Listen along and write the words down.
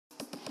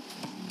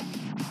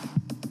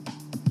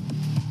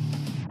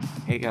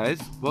Hey guys,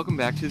 welcome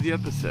back to the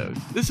episode.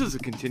 This is a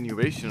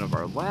continuation of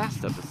our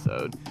last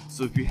episode,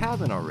 so if you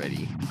haven't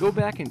already, go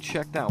back and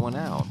check that one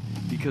out,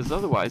 because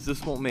otherwise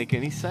this won't make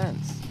any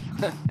sense.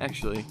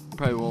 Actually,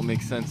 probably won't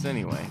make sense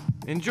anyway.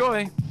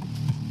 Enjoy!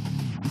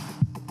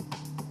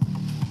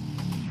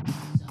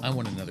 I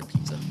want another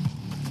pizza.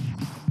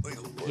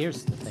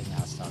 Here's the thing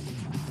I was talking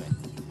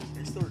about. Are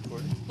you still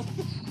recording?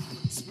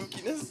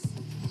 Spookiness?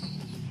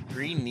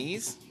 Green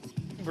knees?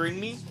 Green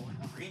me?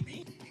 Green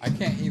bee? I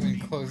can't even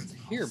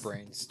hear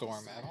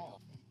brainstorm at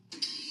all.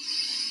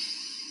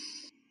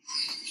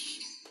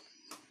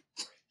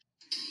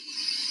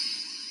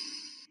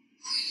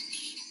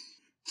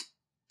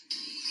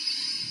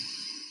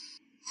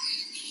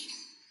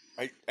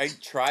 I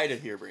try to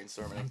hear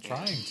brainstorming. I'm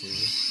trying to.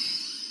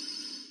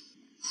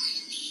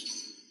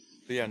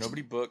 But yeah,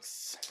 nobody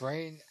books.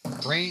 Brain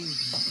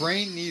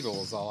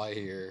needle is all I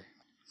hear.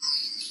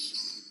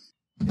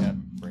 Yeah,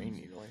 brain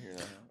needle, I hear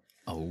that.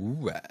 All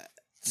right.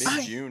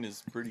 Mid-June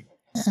is pretty...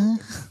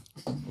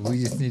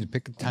 We just need to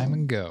pick a time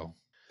and go.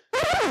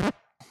 All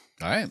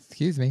right.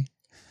 Excuse me.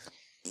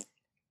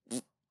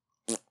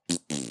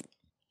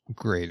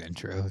 Great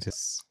intro to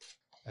this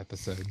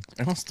episode.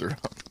 I almost threw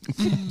up.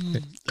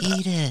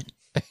 Eat it.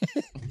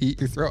 Eat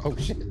your throat. Oh,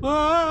 shit.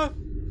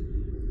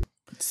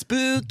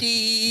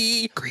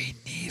 Spooky. Green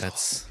needle.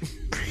 That's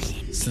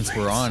since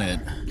we're on it.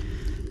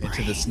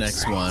 Into this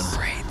next one.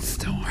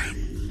 Brainstorm.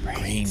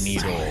 Green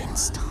needle.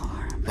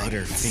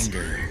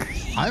 Butterfinger.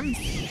 I'm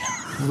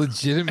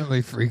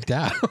legitimately freaked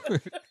out.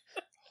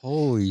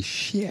 Holy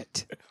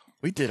shit.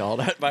 We did all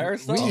that by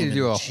ourselves. We need to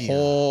do a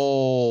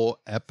whole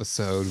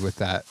episode with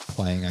that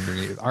playing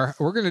underneath.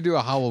 We're going to do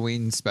a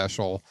Halloween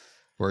special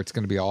where it's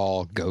going to be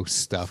all ghost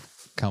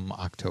stuff come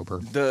October.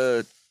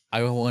 The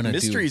I want to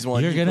mysteries do.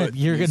 one. You're gonna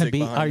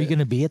be. Are you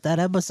gonna be at that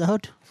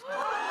episode?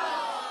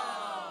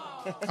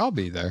 I'll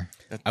be there.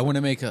 I want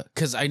to make a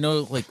because I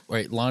know like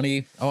right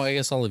Lonnie. Oh, I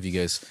guess all of you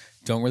guys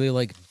don't really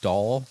like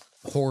doll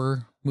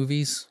horror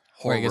movies.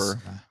 Or I guess, Horror.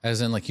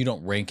 as in like you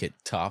don't rank it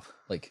top.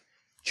 Like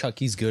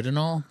Chucky's good and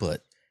all,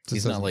 but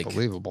he's not like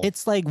believable.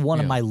 It's like one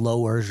of my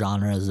lower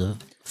genres of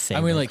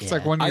favorite. I mean, like, It's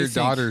like one of I your think-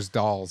 daughter's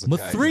dolls.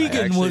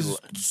 Mithrigan was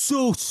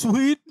so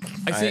sweet.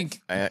 I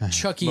think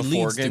Chucky Before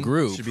leads the again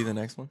group, should be the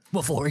next one.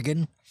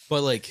 Mithrigan.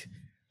 but like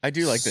I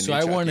do like the so new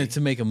I Chucky. wanted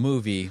to make a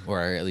movie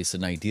or at least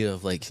an idea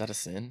of like Is that a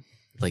sin?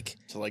 like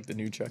To like the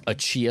new Chucky? a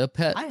chia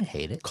pet. I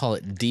hate it. Call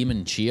it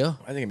Demon Chia,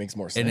 I think it makes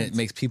more sense. and it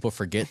makes people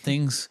forget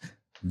things.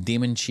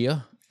 Demon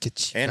Chia,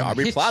 And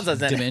Aubrey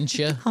Plaza's in it.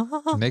 dementia.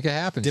 Make it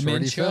happen. Shorty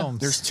Dementia. Films.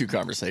 There's two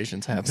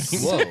conversations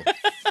happening. Whoa!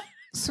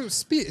 So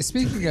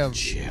speaking of,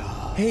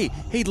 Hey,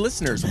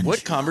 listeners,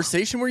 what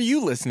conversation were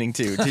you listening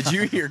to? Did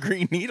you hear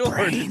Green Needle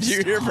or did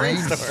you hear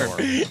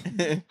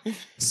Brainstorm?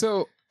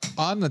 so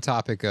on the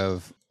topic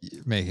of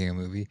making a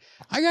movie,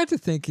 I got to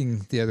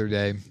thinking the other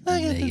day.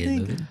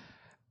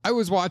 I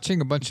was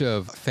watching a bunch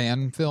of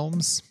fan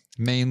films,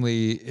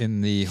 mainly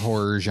in the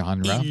horror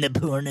genre. In the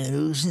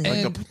pornos.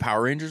 Like the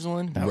Power Rangers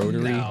one?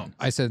 Rotary.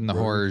 I said in the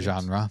horror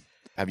genre.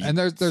 Have you And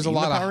there's a seen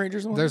lot the of Power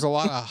Rangers one? there's a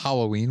lot of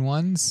Halloween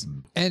ones.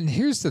 And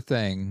here's the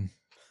thing.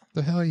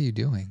 The hell are you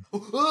doing?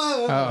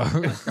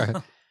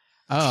 Oh,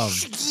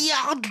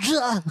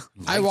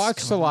 I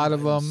watched a lot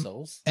of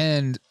them,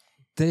 and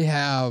they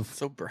have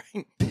so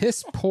bright.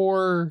 piss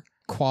poor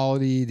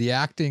quality. The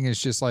acting is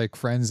just like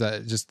friends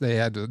that just they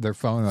had their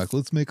phone like,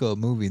 let's make a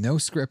movie, no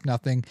script,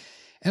 nothing.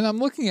 And I'm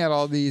looking at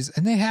all these,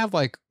 and they have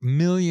like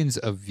millions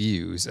of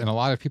views, and a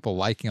lot of people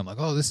liking them. Like,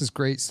 oh, this is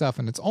great stuff,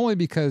 and it's only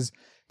because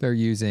they're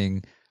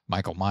using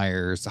Michael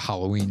Myers, the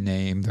Halloween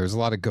name. There's a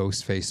lot of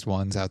ghost-faced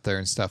ones out there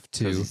and stuff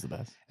too. He's the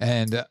best.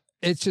 And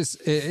it's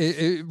just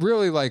it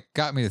really like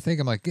got me to think.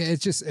 I'm like,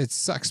 it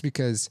sucks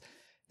because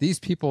these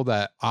people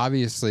that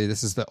obviously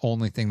this is the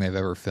only thing they've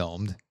ever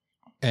filmed,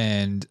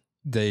 and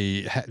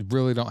they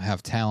really don't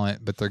have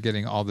talent, but they're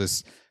getting all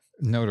this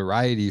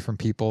notoriety from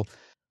people.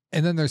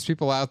 And then there's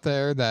people out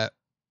there that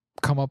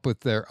come up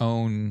with their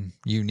own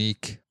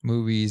unique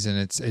movies, and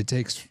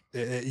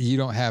you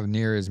don't have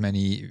near as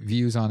many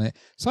views on it.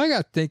 So I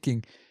got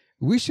thinking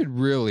we should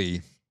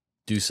really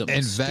Do something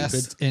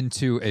invest stupid.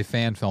 into a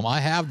fan film. I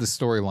have the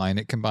storyline.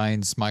 It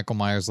combines Michael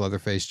Myers,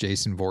 Leatherface,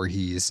 Jason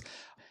Voorhees,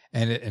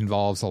 and it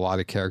involves a lot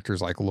of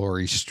characters like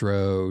Laurie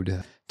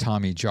Strode,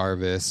 Tommy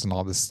Jarvis, and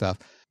all this stuff.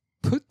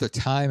 Put the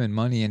time and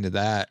money into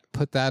that.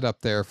 Put that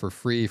up there for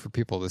free for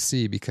people to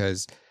see,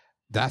 because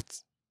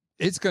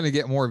it's going to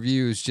get more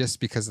views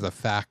just because of the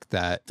fact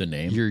that The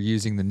name. you're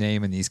using the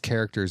name and these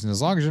characters. And as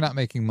long as you're not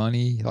making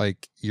money,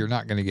 like, you're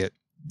not going to get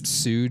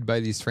sued by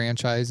these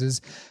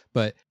franchises.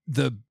 But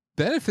the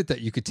benefit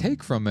that you could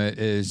take from it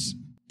is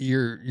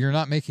you're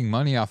not making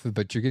money off it,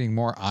 but you're getting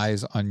more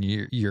eyes on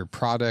your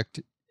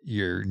product,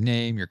 your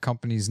name, your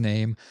company's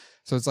name.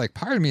 So it's like,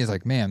 part of me is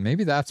like, man,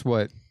 maybe that's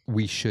what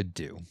we should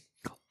do.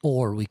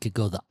 Or we could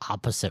go the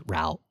opposite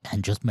route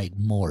and just make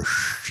more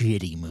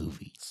shitty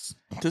movies.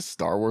 This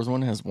Star Wars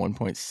one has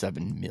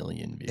 1.7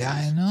 million views. Yeah,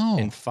 I know.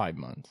 In 5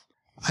 months.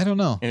 I don't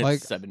know. And Like,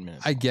 it's 7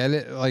 minutes. I get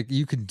it. Like,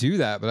 you could do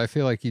that, but I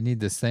feel like you need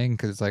this thing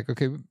because it's like,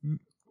 okay,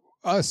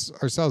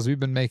 ourselves, we've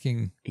been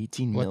making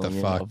 18 What the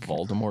million fuck? of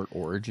Voldemort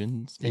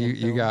Origins.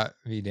 you got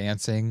me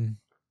dancing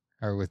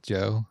or with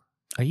Joe.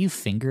 Are you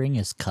fingering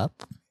his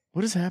cup?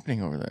 What is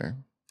happening over there?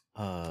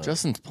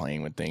 Justin's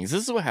playing with things.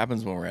 This is what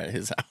happens when we're at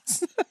his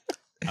house.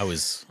 I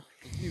was.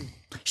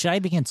 Should I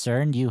be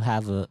concerned you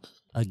have a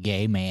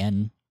gay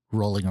man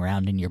rolling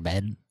around in your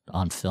bed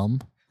on film?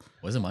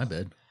 Wasn't my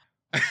bed.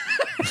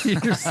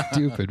 You're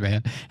stupid,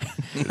 man.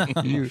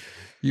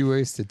 You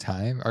wasted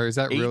time, or is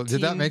that real?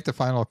 Did that 18? make the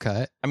final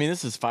cut? I mean,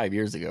 this is 5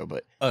 years ago,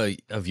 but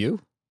Of you?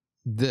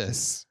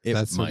 This It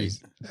that's what might.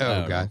 he's. I Oh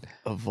don't god,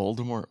 a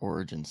Voldemort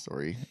origin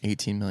story,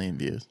 18 million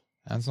views.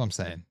 that's what I'm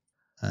saying.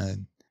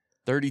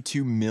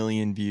 32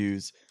 million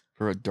views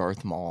for a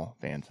Darth Maul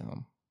fan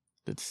film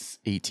that's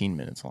 18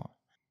 minutes long.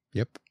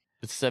 Yep.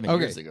 It's 7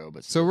 Okay, years ago,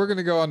 but So we're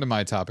gonna go on to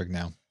my topic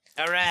now.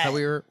 All I thought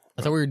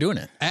right. we were doing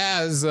it.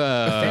 As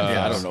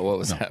yeah, I don't know what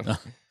was happening.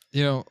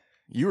 you know,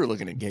 You were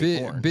looking at gay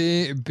porn.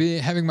 be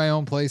having my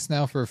own place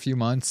now for a few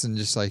months and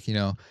just like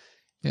yeah,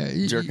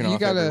 you Jerking off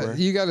gotta everywhere.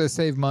 you gotta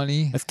save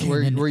money I've came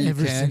where in you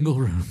every can. single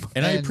room.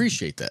 And I And-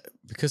 appreciate that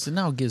because it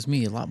now gives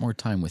me a lot more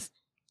time with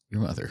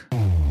your mother.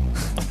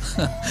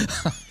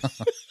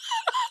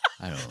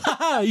 I don't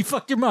know. You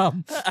fucked your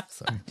mom.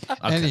 Sorry.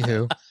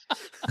 Anywho,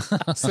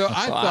 so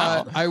I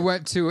thought I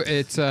went to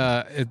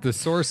the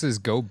source is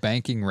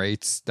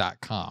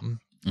gobankingrates.com.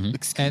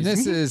 And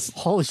this is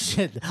Holy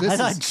shit. This I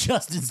thought is-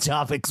 Justin's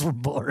topics were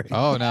boring.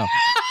 oh no.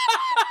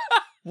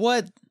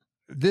 What?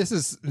 This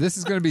is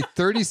going to be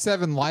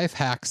 37 life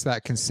hacks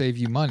that can save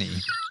you money.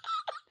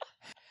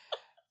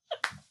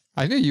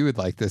 I knew you would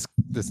like this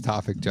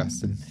topic,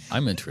 Justin.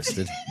 I'm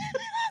interested.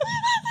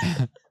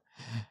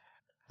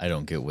 I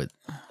don't get what.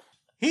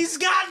 He's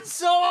gotten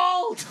so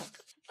old.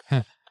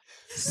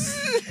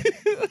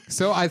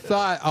 So I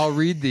thought I'll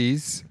read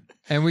these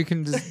and we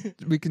can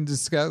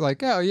discuss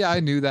like, oh yeah, I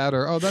knew that,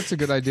 or oh that's a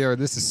good idea, or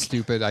this is a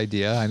stupid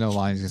idea. I know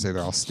Lonnie's gonna say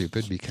they're all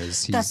stupid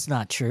because That's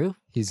not true.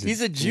 He's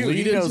a Jew.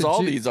 He's He knows a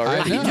all Jew. these I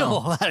already. I know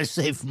how to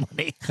save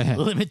money.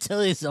 Let me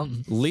tell you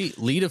something.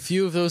 Lead a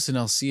few of those and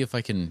I'll see if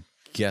I can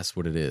guess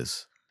what it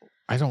is.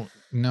 I don't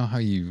know how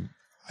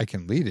I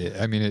can lead it.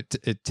 I mean,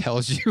 it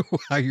tells you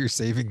how you're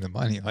saving the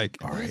money. Like,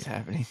 What is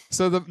happening?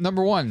 so the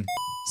number one,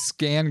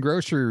 scan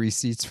grocery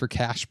receipts for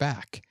cash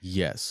back.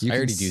 Yes. You I can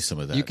already s- do some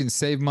of that. You can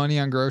save money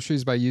on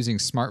groceries by using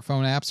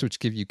smartphone apps, which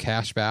give you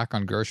cash back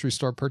on grocery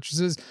store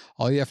purchases.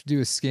 All you have to do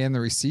is scan the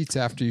receipts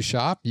after you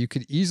shop. You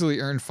could easily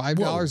earn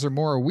 $5 or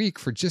more a week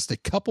for just a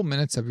couple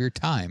minutes of your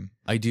time.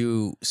 I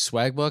do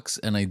swag bucks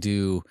and I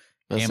do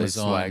Let's say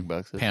Amazon swag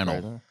bucks.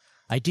 panel.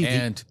 I do.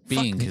 And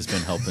Bing has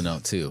been helping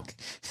out too.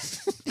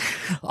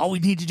 All we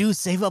need to do is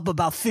save up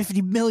about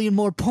 50 million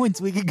more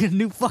points. We can get a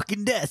new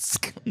fucking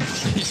desk.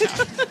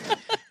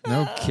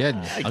 No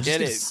kidding. I I'll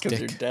get it. just 'cause get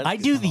your stick. desk I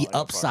is do the falling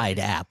apart. Upside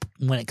app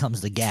when it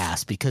comes to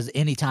gas because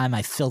anytime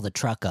I fill the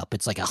truck up,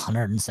 it's like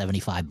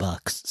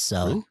 $175.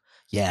 So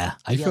yeah,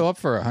 You fill up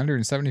for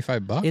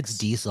 $175? It's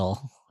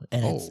diesel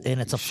and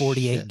it's a Holy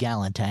 48 shit.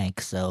 gallon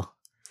tank. So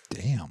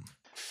Damn.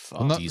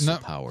 Fuck. No- Diesel no-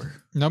 power.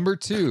 Number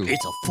two.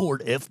 it's a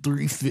Ford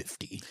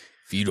F350.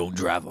 If you don't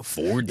drive a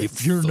Ford, then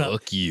If you're not-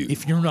 fuck you.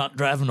 If you're not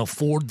driving a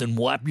Ford, then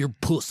wipe your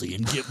pussy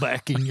and get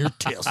back in your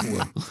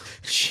Tesla.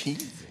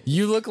 Jeez.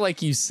 You look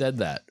like you said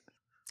that.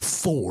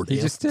 Ford.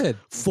 He just did.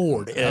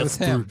 Ford That was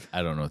him.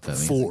 I don't know what that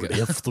means. Ford Okay.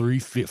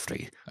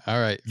 F350. All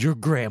right. Your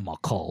grandma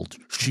called.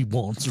 She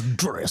wants her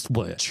dress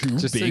wet.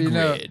 Just so Big you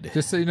know,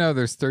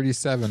 there's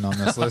 37 on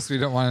this list. We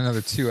don't want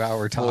another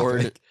 2-hour Ford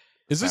topic.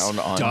 Is this found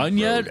on done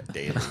yet? road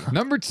daily.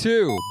 Number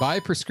two, buy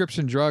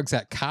prescription drugs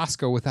at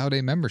Costco without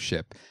a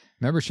membership.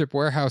 Membership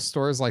warehouse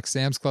stores like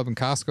Sam's Club and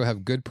Costco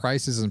have good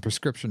prices on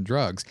prescription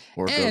drugs.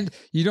 Or go- And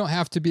you don't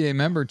have to be a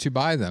member to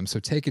buy them. So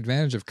take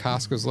advantage of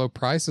Costco's low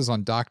prices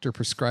on doctor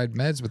prescribed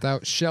meds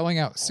without shelling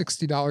out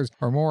 $60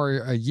 or more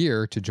a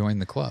year to join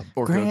the club.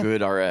 Or go Grant-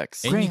 good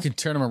RX. And you can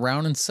turn them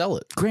around and sell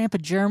it. Grandpa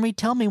Jeremy,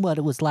 tell me what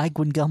it was like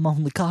when Gum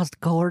only cost a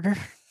quarter.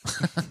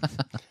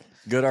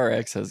 Good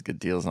RX has good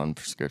deals on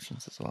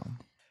prescriptions as well.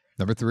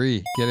 Number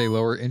three, get a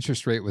lower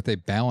interest rate with a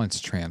balance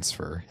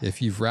transfer.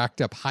 If you've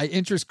racked up high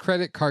interest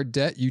credit card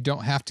debt, you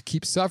don't have to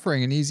keep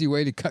suffering. An easy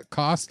way to cut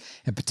costs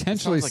and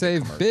potentially Sounds like a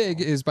save commercial.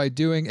 big is by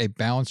doing a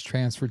balance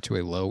transfer to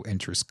a low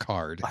interest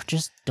card. Or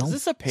just Is don't.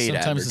 this a paid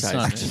Sometimes it's not.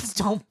 advertisement? Just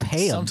don't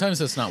pay them.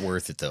 Sometimes it's not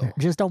worth it though.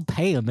 Just don't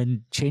pay them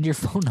and change your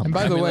phone number. And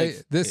by I the mean, way,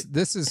 like,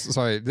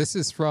 this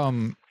is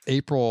from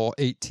April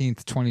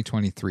 18th,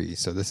 2023.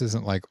 So this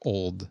isn't like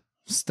old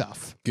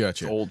stuff.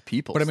 Gotcha. Old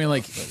people. But I mean,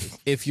 like, stuff,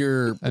 if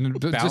you're And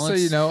just so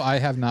you know, I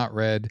have not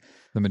read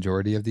the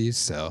majority of these.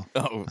 So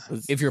that is. Oh,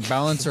 if your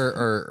balance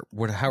or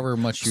however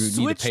much you need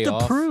Switch to pay to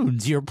off,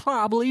 prunes. You'll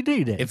probably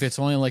need it. if it's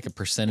only like a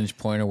percentage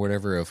point or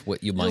whatever of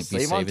what you might be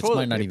save on saving, it toilet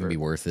might not even paper. be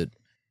worth it.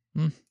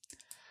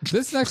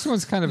 this next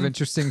one's kind of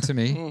interesting to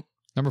me.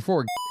 Number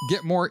 4,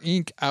 get more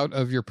ink out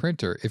of your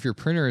printer. If your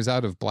printer is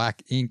out of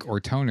black ink or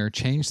toner,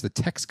 change the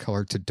text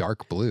color to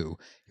dark blue.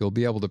 You'll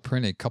be able to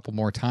print a couple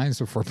more times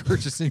before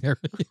purchasing a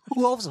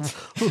Who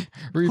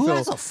refill.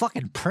 has a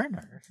fucking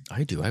printer?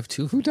 I do. I have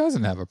 2. Who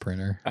doesn't have a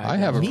printer? I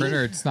have a Me?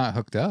 printer. It's not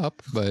hooked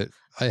up, but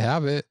I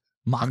have it.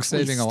 Moxley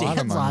saving a lot of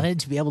stands money. on it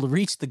to be able to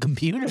reach the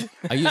computer.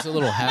 I use a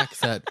little hack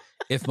that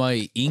if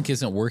my ink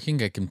isn't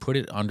working, I can put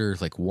it under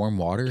like warm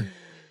water,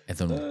 and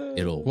then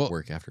it'll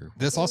work after.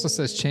 This also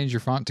says change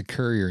your font to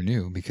Courier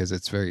New because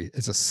it's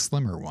a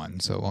slimmer one,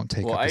 so it won't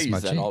take Well, up I as use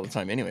much that ink. all the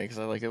time anyway because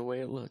I like the way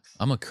it looks.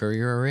 I'm a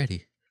courier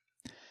already.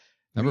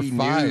 Number We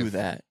 5. knew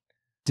that.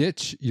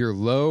 Ditch your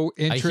low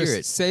hear interest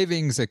it.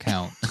 savings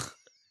account.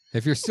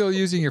 If you're still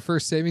using your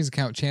first savings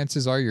account,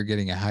 chances are you're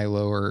getting a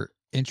lower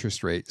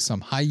interest rate. Some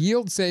high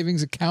yield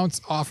savings accounts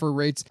offer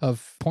rates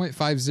of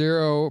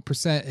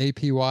 0.50%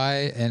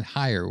 APY and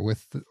higher.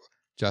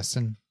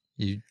 Justin,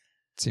 you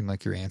seem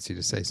like you're antsy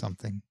to say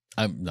something.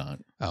 I'm not.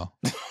 Oh,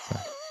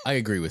 I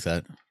agree with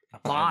that,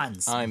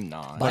 Bonds. I'm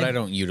not. but I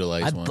don't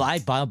utilize one.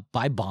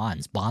 buy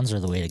bonds. Bonds are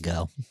the way to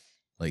go.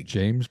 Like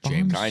James Bond.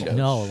 James Kind of.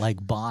 No, like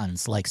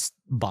bonds,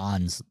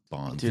 bonds.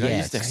 bonds. Dude, I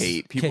used to Yes.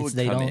 hate people Kids, would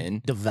they come don't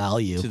in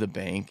devalue. to the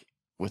bank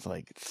with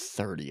like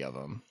 30 of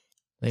them.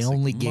 They It's like,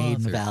 only gain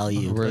mother-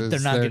 value, but Was they're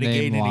not their going to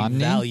name gain any Lonnie?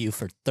 value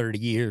for 30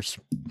 years.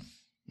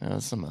 No,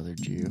 some other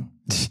Jew.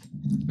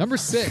 Number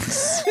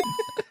 6.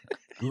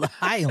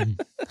 Liam.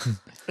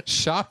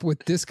 Shop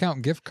with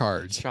discount gift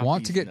cards. Shop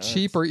Want to these get nuts.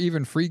 cheap or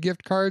even free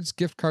gift cards?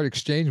 Gift card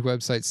exchange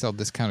websites sell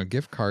discounted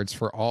gift cards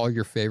for all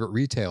your favorite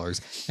retailers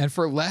and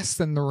for less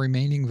than the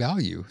remaining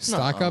value.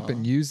 Stock up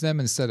and use them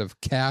instead of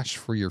cash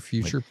for your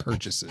future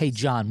purchases. Hey,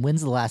 John,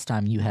 when's the last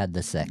time you had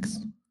the sex?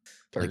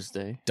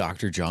 Thursday.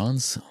 Dr.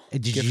 John's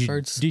Did gift you,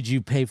 cards. Did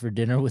you pay for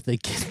dinner with a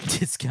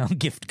discount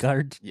gift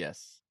card?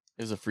 Yes.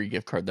 It was a free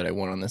gift card that I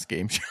won on this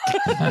game show.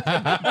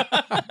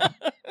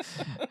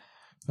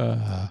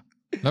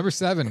 Number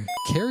 7,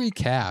 carry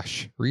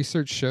cash.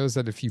 Research shows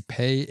that if you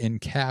pay in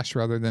cash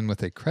rather than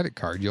with a credit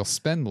card, you'll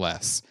spend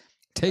less.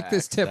 Take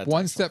this Fact. tip That's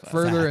one actual step fact.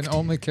 further and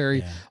only carry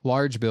Yeah.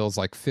 large bills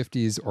like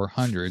 50s or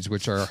 100s,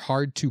 which are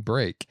hard to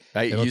break.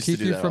 I It'll used to keep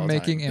do you that all from the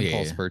making time.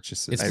 impulse Yeah.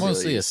 purchases. It's I really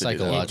mostly a used to do that.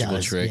 psychological It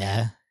does, trick.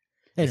 Yeah.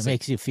 And It's it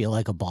makes you feel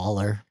like a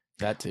baller.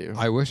 That too.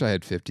 I wish I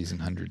had 50s and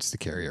 100s to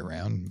carry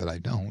around, but I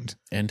don't.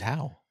 And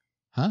how?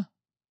 Huh?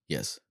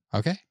 Yes.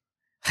 Okay.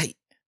 Hey.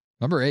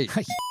 Number 8.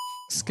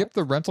 Skip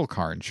the rental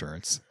car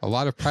insurance. A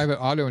lot of private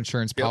auto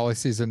insurance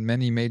policies and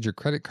many major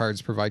credit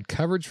cards provide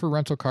coverage for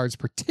rental cars,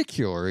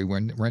 particularly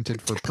when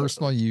rented for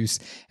personal use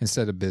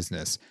instead of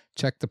business.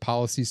 Check the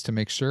policies to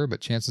make sure,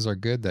 but chances are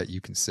good that you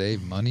can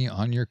save money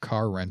on your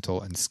car rental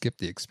and skip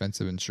the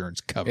expensive insurance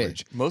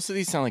coverage. Most of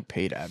these sound like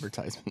paid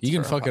advertisements. You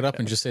can for our fuck it up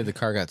and podcast. just say the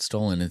car got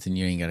stolen, and then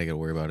you ain't got to go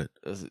worry about it.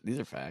 These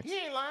are facts.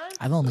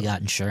 I've only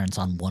got insurance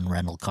on one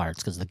rental car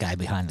because the guy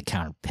behind the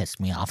counter pissed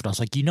me off. And I was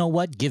like, you know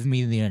what? Give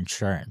me the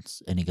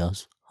insurance. And he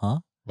goes, huh?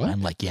 What? And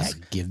I'm like, yeah,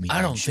 give me the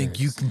I don't think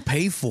you insurance." can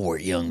pay for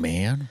it, young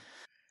man.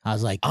 I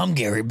was like, I'm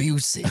Gary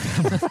Busey.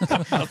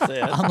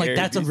 I'm like,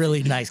 that's a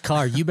really nice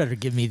car. You better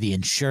give me the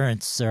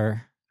insurance,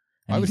 sir.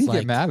 And Why would he's he like,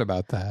 get mad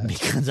about that?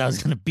 Because I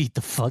was going to beat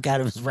the fuck out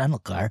of his rental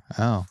car.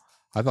 Oh,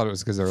 I thought it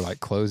was because they were like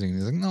closing.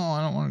 He's like, no,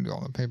 I don't want to do all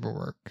the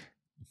paperwork.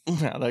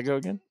 How'd that go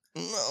again?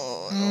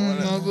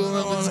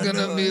 No, It's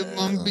gonna be a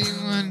bumpy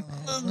one.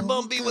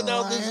 bumpy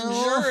without this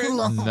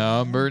insurance.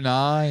 Number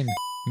 9.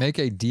 Make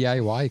a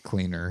DIY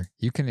cleaner.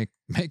 You can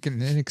make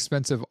an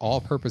inexpensive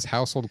all-purpose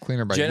household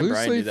cleaner by Jen and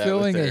Brian loosely do that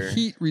filling with a their-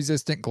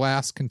 heat-resistant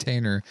glass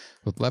container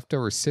with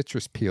leftover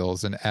citrus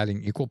peels and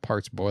adding equal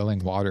parts boiling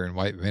water and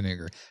white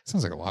vinegar.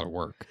 Sounds like a lot of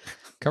work.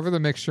 Cover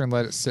the mixture and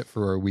let it sit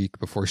for a week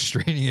before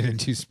straining it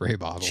into spray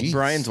bottles. Jeez.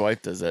 Brian's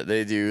wife does that.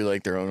 They do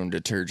like their own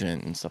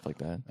detergent and stuff like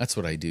that. That's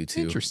what I do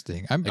too.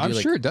 Interesting. I'm I do,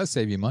 like, sure it does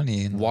save you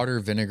money. And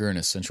Water, vinegar, and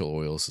essential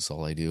oils is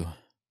all I do.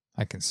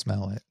 I can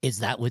smell it. Is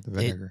that what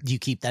Vinegar. do you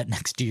keep that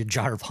next to your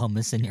jar of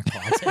hummus in your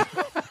closet?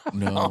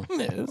 No,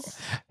 Hummus.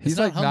 He's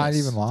not like not hummus.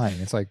 even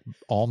lying. It's like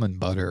almond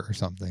butter or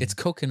something. it's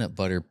coconut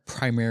butter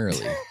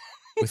primarily,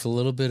 with a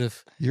little bit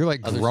of You're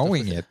like other stuff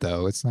growing with it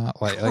though. It's not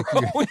like you're,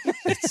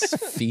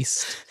 it's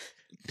feast.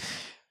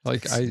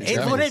 like It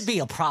that wouldn't was- be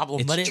a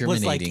problem, It's but it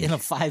was like germinating. in a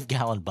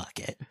 5-gallon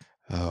bucket.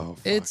 Oh,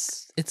 fuck.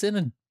 It's in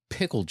a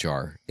pickle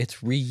jar. It's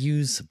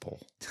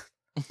reusable.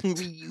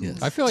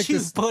 Yes. I feel like you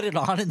this. put it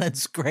on and then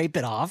scrape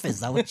it off.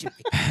 Is that what you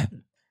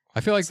mean? I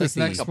feel like It's this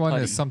like next the- one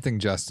putty. is something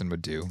Justin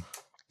would do.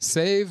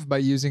 Save by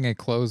using a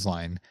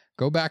clothesline.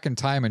 Go back in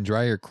time and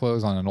dry your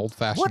clothes on an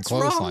old-fashioned What's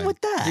clothesline. wrong with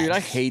that? Dude, I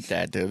hate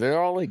that, dude.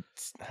 They're all like,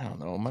 I don't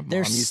know. My mom They're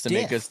used to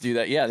make stiff. us do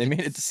that. Yeah, they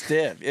made it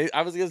stiff.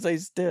 I was going to say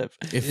stiff.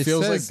 It It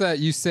feels like says that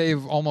you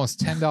save almost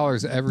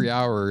 $10 every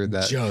hour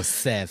that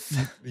Joseph.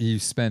 you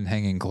spend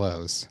hanging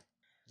clothes.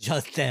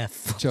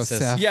 Joseph.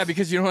 Joseph. Yeah,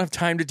 because you don't have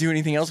time to do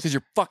anything else because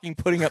you're fucking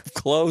putting up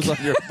clothes on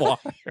your wire.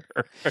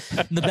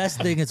 The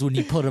best thing is when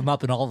you put them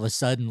up and all of a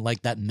sudden,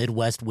 like that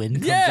Midwest wind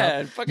comes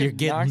Yeah, up, fucking you're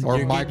getting, knocks Or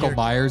you're Michael getting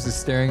Myers is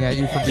staring at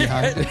you from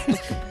behind.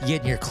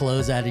 getting your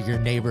clothes out of your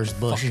neighbor's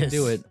bushes.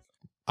 do it.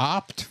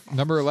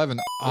 Number 11.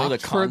 Where the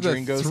Opt for the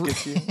Conjuring ghost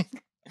gets you.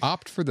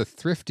 Opt for the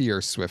thriftier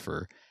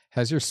Swiffer.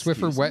 Has your Swiffer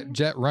Excuse wet me?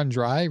 jet run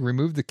dry?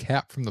 Remove the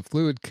cap from the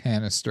fluid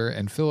canister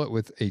and fill it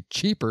with a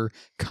cheaper,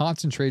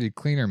 concentrated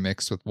cleaner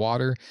mix with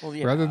water Well,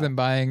 yeah. rather than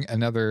buying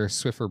another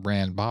Swiffer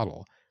brand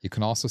bottle. You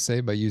can also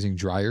save by using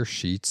dryer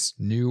sheets,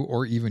 new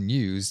or even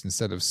used,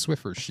 instead of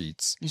Swiffer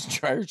sheets. Use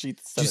dryer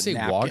sheets. Did you say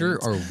water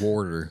or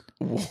water?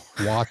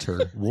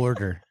 Water.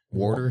 Water.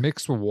 Water?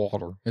 Mixed with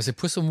water. I said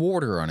put some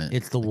water on it.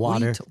 It's the Like,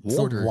 water. wait, It's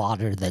the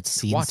water that's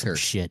seen Water. some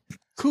shit.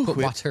 Put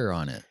water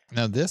on it.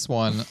 Now, this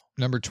one,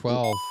 number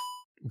 12.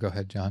 Go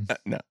ahead, John.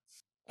 No.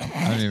 I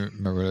don't even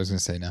remember what I was going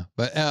to say now.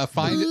 But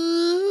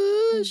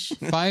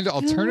find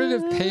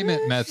alternative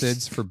payment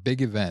methods for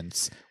big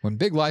events. When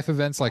big life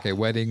events like a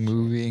wedding,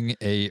 moving,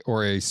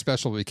 or a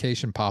special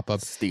vacation pop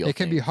up, Steal it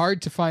can be things.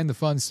 hard to find the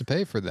funds to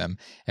pay for them.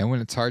 And when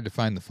it's hard to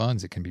find the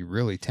funds, it can be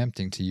really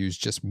tempting to use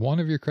just one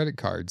of your credit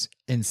cards.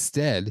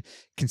 Instead,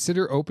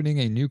 consider opening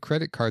a new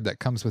credit card that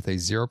comes with a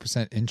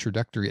 0%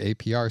 introductory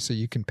APR so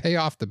you can pay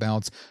off the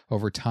balance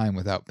over time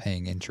without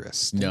paying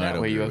interest. No, I that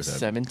don't way you agree have with that.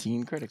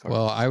 17 credit cards.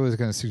 Well, I was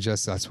going to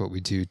suggest that's what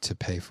we do to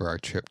pay for our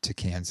trip to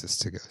Kansas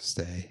to go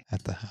stay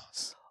at the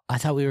house. I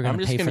thought we were going I'm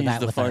to just pay for gonna use that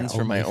the with funds our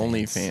for my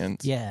OnlyFans. OnlyFans.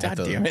 Yeah. God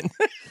The- damn it.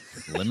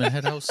 Lemon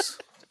Head House.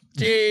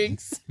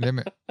 Jinx.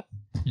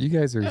 You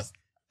guys are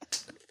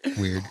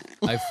weird.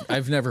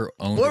 I've never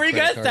owned. What a were you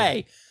credit gonna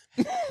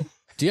card. say?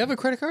 Do you have a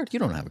credit card? You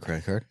don't have a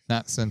credit card.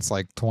 Not since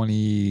like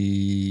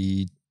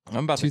 20.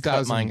 I'm about to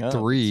cut mine up.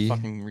 2003. It's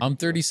fucking I'm ridiculous.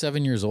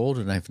 37 years old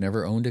and I've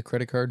never owned a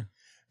credit card.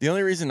 The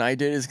only reason I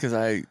did is because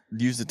I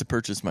used it to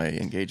purchase my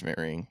engagement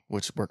ring,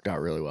 which worked out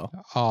really well.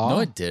 Aw. No,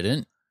 it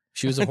didn't.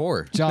 She was a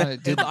whore. John,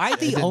 it did. Am I it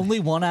the didn't- only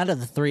one out of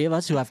the three of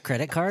us who have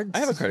credit cards? I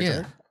have a credit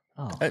Yeah.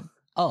 card.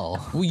 Oh.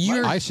 Oh. Well,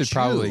 you're I should Jew.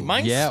 probably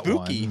Mine's get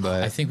spooky. one,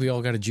 but I think we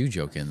all got a Jew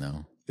joke in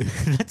though.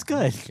 That's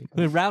good.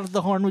 We rounded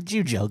the horn with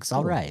Jew jokes.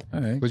 All right.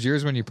 All right. was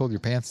yours when you pulled your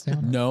pants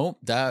down? No,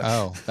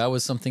 that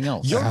was something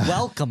else. You're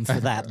welcome for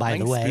that, by the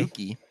Mine's way.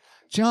 spooky.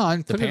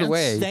 John, put it pants?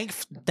 away.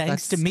 Thanks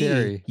That's to me,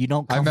 scary. you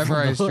don't I come from the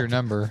memorized your hood.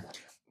 number.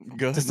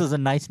 Good. This is a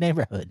nice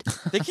neighborhood.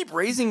 They keep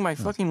raising my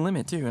fucking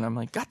limit too, and I'm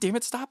like, God damn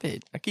it, stop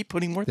it! I keep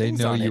putting more They things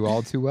know on you it.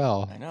 all too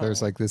well. I know.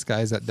 There's like this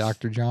guy's at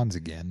Dr. John's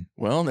again.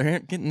 Well, they're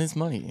getting this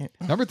money.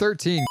 Number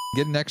 13,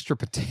 get an extra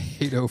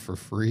potato for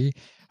free.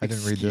 I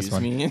didn't read this Excuse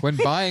one. me? When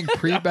buying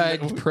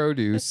pre-bagged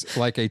produce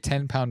like a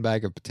 10-pound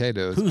bag of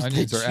potatoes, Who's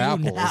onions, the or Jew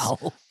apples,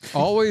 now?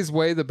 always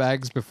weigh the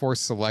bags before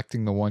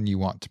selecting the one you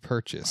want to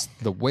purchase.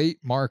 The weight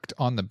marked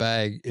on the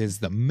bag is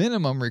the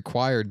minimum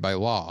required by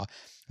law,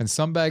 and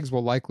some bags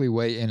will likely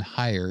weigh in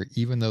higher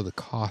even though the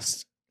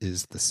cost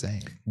is the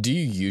same. Do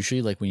you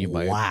usually like when you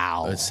buy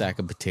Wow. a sack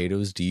of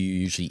potatoes? Do you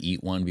usually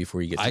eat one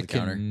before you get to I the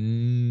counter?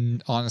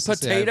 can honestly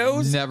say I've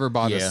Potatoes? never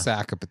bought a Yeah.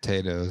 sack of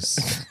potatoes.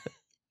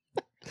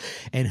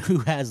 And who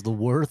has the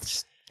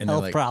worst And they're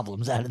health like-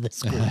 problems out of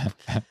this group?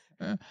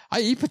 I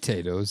eat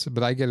potatoes,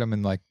 but I get them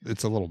in like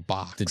it's a little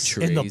box. The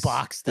trays, In the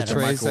box that The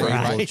are trays that you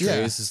microwavable buy- trays. Yeah.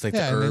 It's like yeah,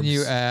 the and herbs. then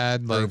you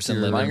add like herbs and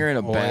your lemon. Mine are in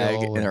a bag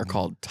oil and are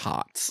called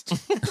tots.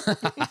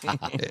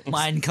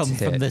 Mine come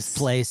from this tits.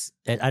 place.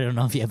 I don't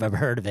know if you've ever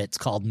heard of it. It's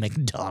called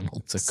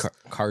McDonald's. It's a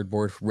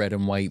cardboard, red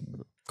and white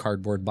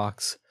cardboard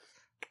box.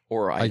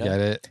 Or I get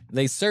it.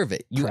 They serve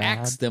it. You Proud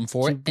ask them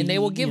for to it, and they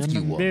will be give an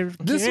you one.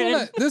 American.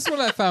 This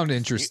one I found You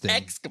interesting.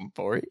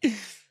 excompore.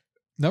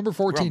 Number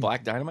We're on 14.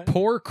 Black Dynamite.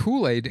 Pour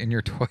Kool-Aid in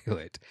your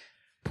toilet.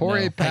 Pour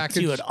No. a I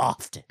package. do it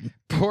often.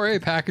 Pour a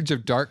package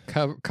of dark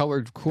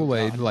colored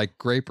Kool-Aid like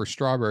grape or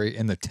strawberry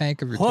in the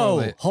tank of your Whoa,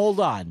 toilet, hold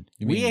on.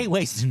 You We mean- ain't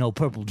wasting no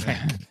purple drink.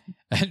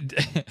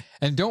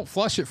 and don't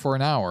flush it for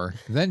an hour.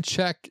 Then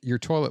check your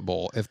toilet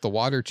bowl. If the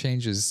water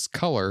changes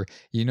color,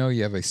 you know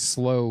you have a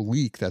slow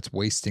leak that's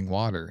wasting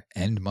water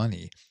and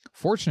money.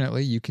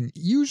 Fortunately, you can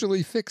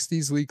usually fix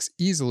these leaks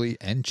easily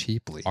and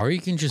cheaply. Or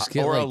you can just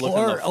get Or a like look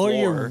on the or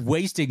you're floor.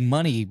 wasting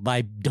money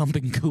by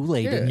dumping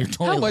Kool-Aid in your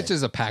toilet. How much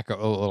is a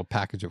little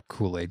package of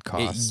Kool-Aid it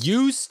cost?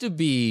 used to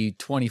be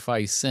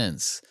 25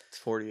 cents. It's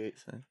 48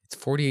 cents. It's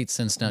 48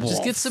 cents now. Just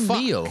Well, get some fuck.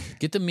 Mio.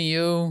 Get the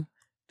Mio.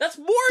 That's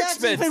more That's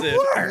even expensive. It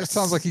worse.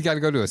 sounds like you got to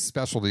go to a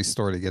specialty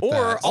store to get Or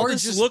that. I'll Or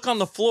just just- look on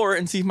the floor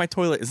and see if my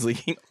toilet is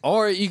leaking.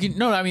 Or you can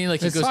no, I mean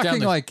like It's it goes down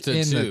talking the, like the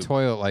in the tube.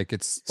 toilet, like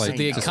it's So like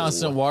they get just-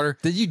 constant water.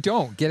 that you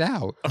don't get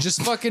out.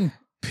 Just fucking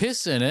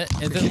piss in it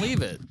and then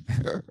leave it.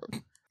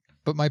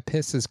 But my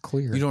piss is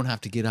clear. You don't have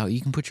to get out.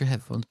 You can put your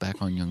headphones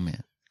back on, young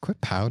man. Quit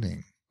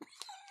pouting.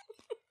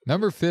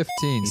 Number 15.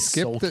 He's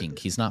Skip sulking.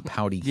 He's not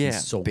pouty. Yeah,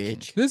 He's sulking.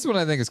 bitch. This one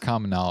I think is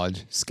common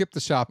knowledge. Skip the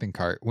shopping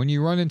cart. When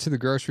you run into the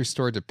grocery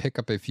store to pick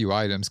up a few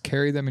items,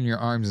 carry them in your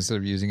arms instead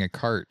of using a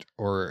cart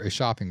or a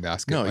shopping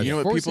basket. No, By you know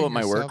what people forcing at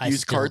my work yourself- I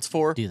use still carts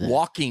for? do that.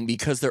 Walking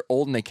because they're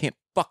old and they can't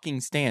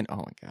fucking stand. Oh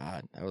my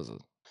god, that was a.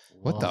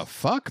 What the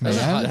fuck, That's a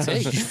man? hot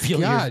take. You feel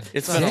your- God,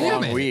 It's been a damn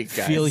long it. week,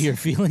 guys. Feel your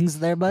feelings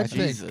there, I bud?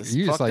 think Jesus,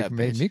 you just fuck like that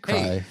made bitch. me cry.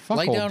 Hey, Fuck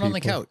lie old down on the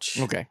people. couch.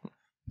 Okay.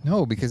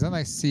 No, because then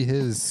I see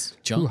his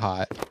Jump. too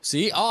hot.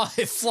 See? Oh,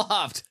 it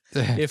flopped.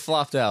 It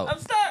flopped out.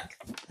 stuck.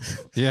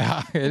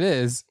 Yeah, it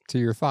is to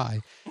your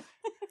thigh.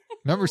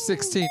 Number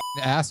 16,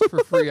 ask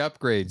for free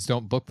upgrades.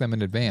 Don't book them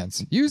in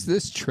advance. Use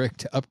this trick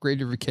to upgrade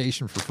your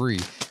vacation for free.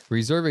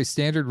 Reserve a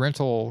standard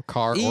rental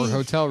car or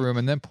hotel room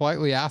and then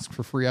politely ask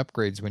for free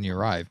upgrades when you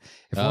arrive.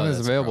 If one is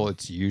available,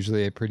 it's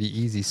usually a pretty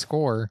easy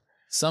score.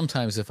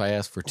 Sometimes if I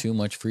ask for too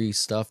much free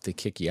stuff, they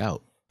kick you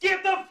out.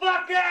 Get the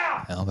fuck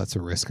out! Well, that's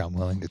a risk I'm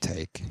willing to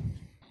take.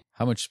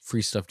 How much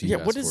free stuff do you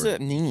ask for? What does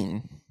that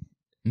mean?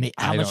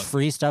 How much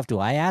free stuff do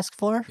I ask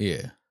for?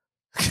 Yeah.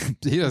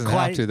 He doesn't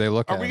have to. They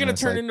look at Are we him going and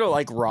to turn it's into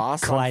like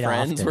Ross on Quite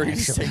Friends often, where he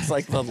just actually. takes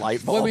like the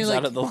light bulbs Well, I mean, like-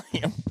 out of the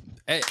lamp?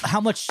 How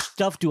much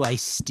stuff do I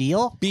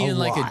steal? Being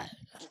like lot.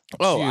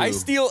 Oh, I Phew.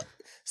 steal.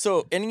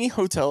 So any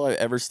hotel I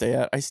ever stay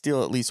at, I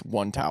steal at least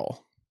one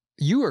towel.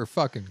 You are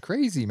fucking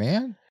crazy,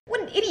 man. What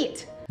an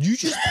idiot. You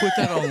just put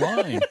that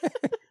online.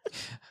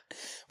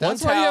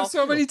 That's One why you towel. have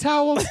so many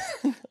towels.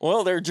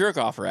 Well, they're jerk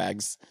off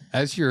rags.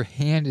 As your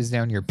hand is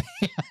down your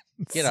pants.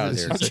 Get out of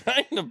there. I'm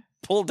trying to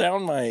pull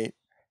down my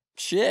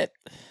shit.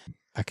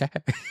 Okay.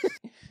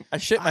 I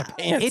shit my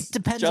pants. It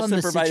depends Justin on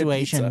the provided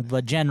situation, pizza.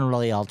 but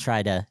generally I'll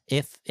try to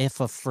if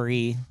a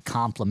free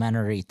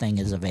complimentary thing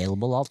is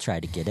available, I'll try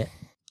to get it.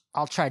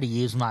 I'll try to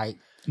use my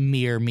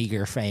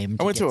meager fame.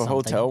 I went to get a something.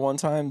 hotel one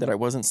time that I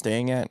wasn't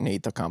staying at and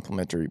ate the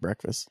complimentary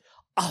breakfast.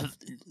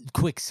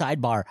 Quick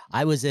sidebar: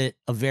 I was at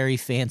a very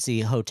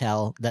fancy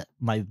hotel that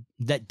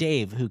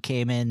Dave, who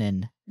came in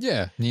and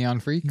Yeah. Neon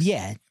freaks.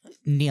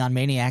 Neon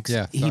Maniacs.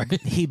 Yeah, sorry.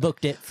 he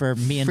booked it for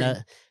me and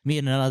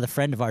another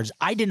friend of ours.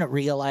 I didn't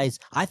realize.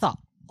 I thought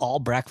all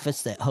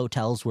breakfasts at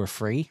hotels were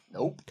free.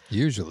 Nope.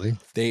 Usually.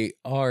 They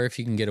are if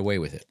you can get away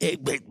with it.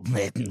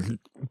 It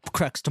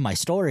crux to my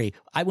story.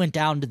 I went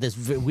down to this.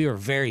 We were a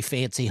very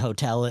fancy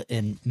hotel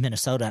in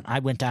Minnesota, and I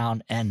went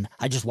down and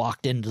I just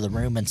walked into the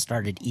room and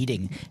started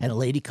eating. And a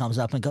lady comes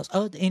up and goes,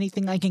 "Oh,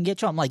 anything I can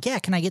get you?" I'm like, "Yeah,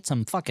 can I get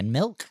some fucking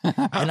milk?"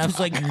 And I was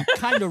like,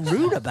 kind of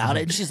rude about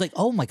it. And she's like,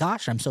 "Oh my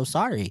gosh, I'm so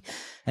sorry."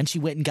 And she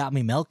went and got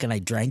me milk, and I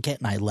drank it,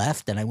 and I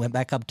left, and I went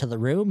back up to the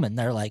room, and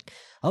they're like,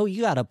 "Oh,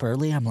 you got up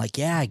early?" I'm like,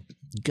 "Yeah,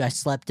 I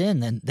slept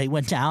in." And they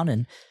went down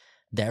and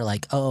they're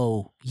like,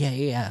 "Oh,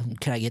 yeah.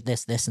 Can I get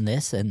this, this, and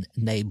this?" And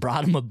they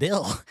brought him a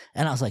bill.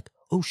 And I was like,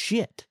 "Oh,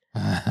 shit."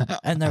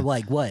 And they're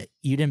like, "What?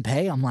 You didn't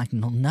pay?" I'm like,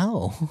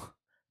 No.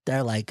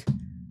 They're like,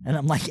 and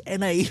I'm like,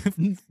 and I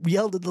even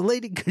yelled at the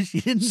lady because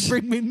she didn't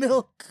bring me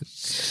milk.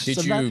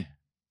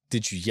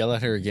 Did you yell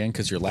at her again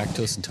because you're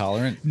lactose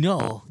intolerant?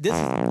 No.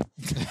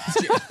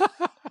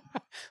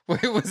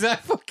 Wait, was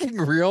that fucking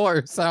real or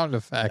a sound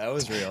effect? That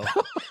was real.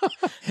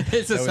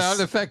 It's a that was- sound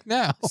effect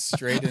now.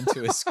 Straight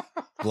into his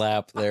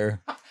lap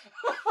there.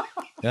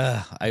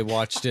 I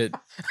watched it.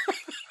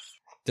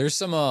 There's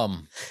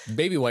some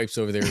baby wipes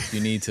over there if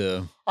you need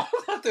to. I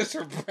thought those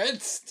were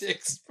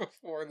breadsticks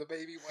before the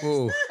baby wipes.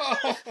 Whoa.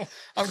 Oh,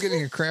 I'm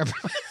getting a cramp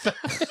in my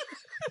thigh.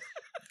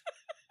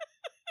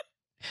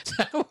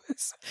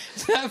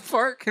 That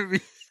part can be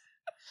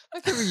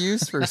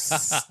used for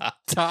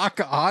stock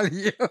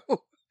audio.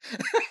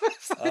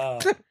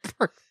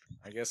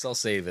 I guess I'll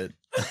save it.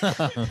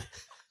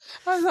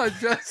 I thought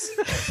just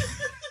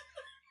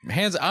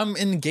Hands, I'm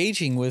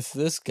engaging with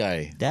this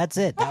guy. That's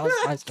it. That was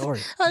my story.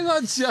 I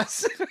thought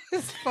Justin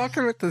was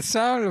fucking with the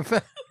sound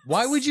effect.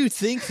 Why would you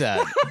think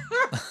that?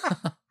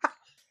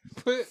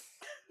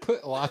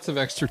 Put lots of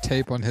extra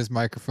tape on his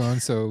microphone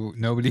so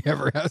nobody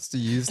ever has to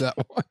use that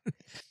one.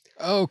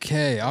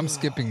 Okay, I'm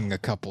skipping a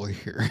couple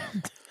here.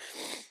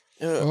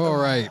 All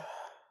right,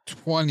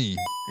 20. I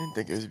didn't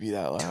think it would be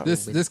that loud.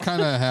 This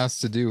kind of has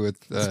to do with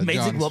It's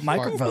amazing John's what fart.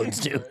 microphones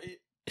do.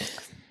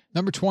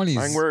 Number 20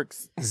 Mine is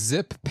works.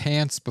 zip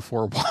pants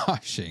before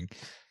washing.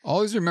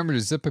 Always remember to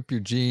zip up your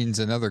jeans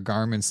and other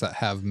garments that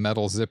have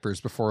metal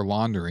zippers before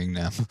laundering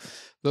them.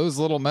 Those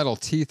little metal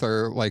teeth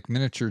are like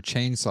miniature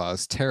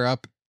chainsaws, tear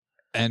up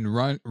and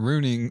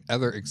ruining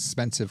other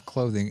expensive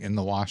clothing in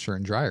the washer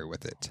and dryer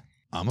with it.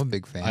 I'm a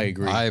big fan. I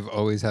agree. I've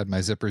always had my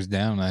zippers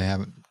down.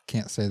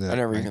 Can't say that. I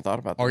never even thought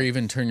about that. Or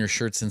even turn your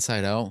shirts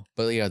inside out.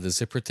 But yeah, the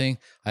zipper thing,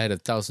 I had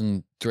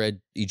 1,000 thread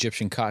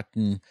Egyptian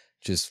cotton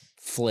just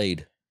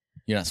flayed.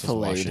 You're not supposed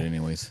to wash it Flayed.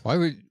 anyways. Why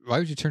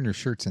would you turn your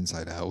shirts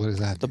inside out? What does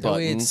that The do? butt- Oh,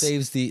 it Buttons.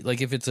 saves the, like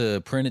if it's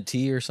a printed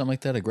tee or something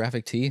like that, a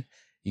graphic tee,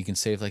 you can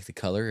save like the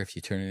color if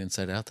you turn it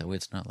inside out. That way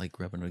it's not like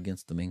rubbing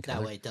against the main color.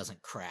 That way it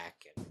doesn't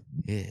crack.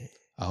 Yeah.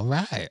 All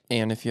right.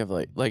 And if you have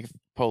like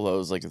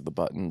polos, like if the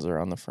buttons are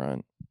on the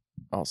front,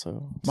 also. same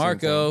thing.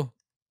 Marco.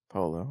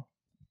 Polo.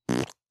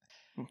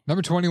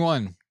 Number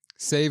 21,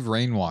 save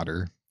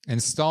rainwater.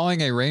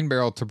 Installing a rain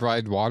barrel to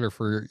provide water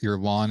for your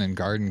lawn and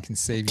garden can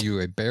save you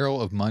a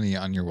barrel of money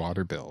on your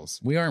water bills.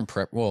 We aren't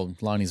prep. Well,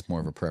 Lonnie's more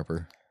of a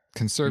prepper.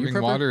 Conserving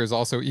prepper? water is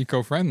also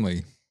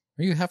eco-friendly.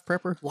 Are you half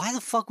prepper? Why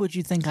the fuck would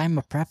you think I'm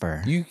a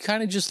prepper? You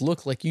kind of just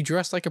look like you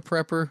dress like a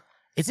prepper.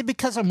 Is it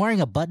because I'm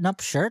wearing a button-up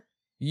shirt?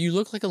 You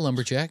look like a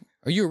lumberjack.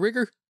 Are you a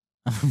rigger?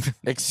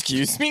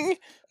 Excuse me?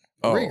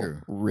 Oh,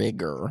 Rigger.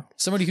 Rigger.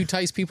 Somebody who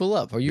ties people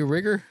up. Are you a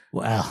rigger?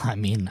 Well, I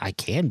mean, I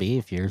can be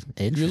if you're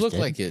interested. You look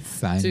like it.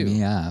 Sign too.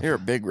 me up. You're a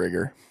big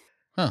rigger.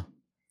 Huh.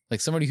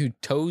 Like somebody who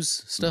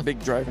tows stuff.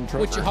 Big driving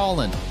truck. What you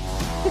hauling?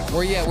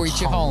 Where you at? Where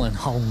you hauling?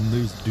 Hauling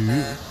this dude.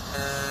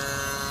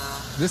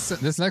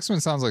 This next one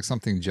sounds like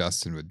something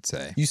Justin would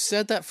say. You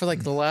said that for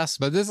like the last.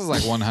 But this is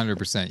like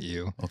 100%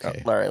 you.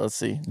 Okay. All right, let's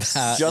see.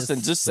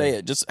 Justin, just say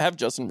it. Just have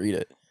Justin read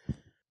it.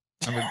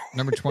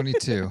 Number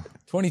 22.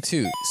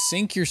 22.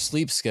 Sync your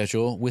sleep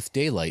schedule with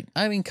daylight.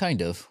 I mean,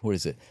 kind of. What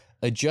is it?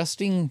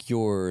 Adjusting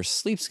your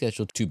sleep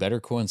schedule to better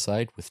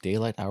coincide with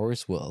daylight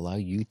hours will allow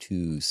you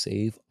to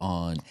save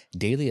on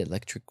daily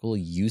electrical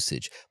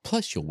usage.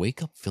 Plus, you'll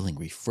wake up feeling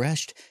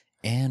refreshed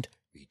and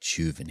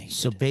rejuvenated.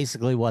 So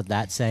basically what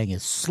that's saying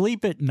is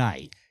sleep at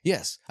night.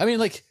 Yes. I mean,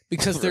 like,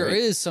 because there Right.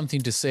 is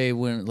something to say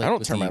when, like, I don't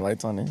with turn my the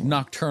lights on anymore.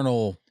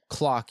 nocturnal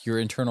clock, your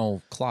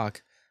internal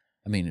clock.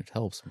 I mean, it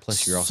helps.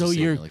 Plus, you're also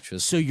saving electricity.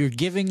 So you're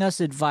giving us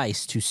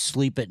advice to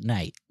sleep at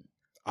night.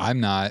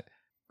 I'm not.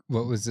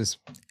 What was this?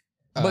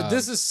 But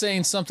this is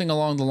saying something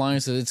along the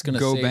lines that it's going to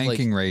Go save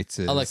banking like, rates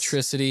is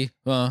electricity.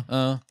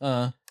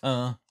 I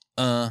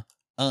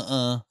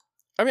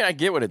mean, I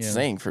get what it's Yeah.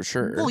 saying for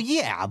sure. Well,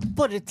 yeah,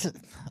 but it's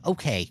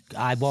okay.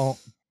 I won't.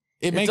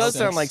 It It makes does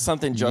sense. sound like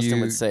something Justin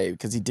You- would say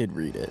because he did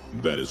read it.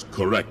 That is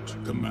correct,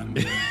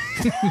 Commander.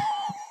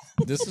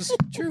 This is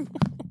true.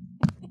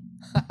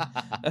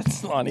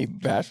 That's Lonnie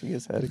bashing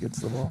his head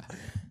against the wall.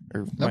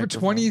 Or Number microphone.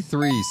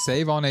 23.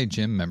 Save on a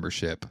gym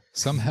membership.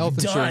 Some health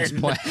insurance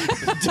plan.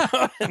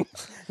 Done.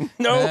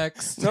 No,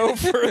 Next. no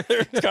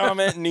further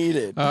comment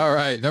needed. All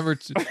right. I'm going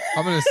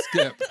to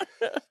skip.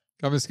 I'm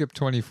going to skip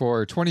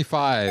 24.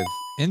 25.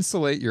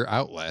 Insulate your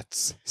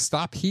outlets.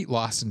 Stop heat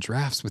loss and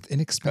drafts with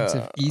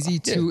inexpensive, easy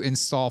to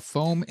install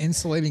foam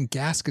insulating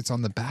gaskets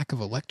on the back of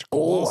electrical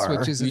wall Or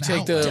switches. You and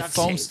take the outlets.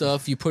 foam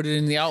stuff, you put it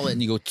in the outlet,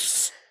 and you go,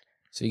 tss,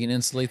 so you can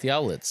insulate the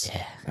outlets.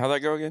 How'd that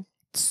go again?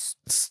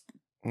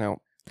 No.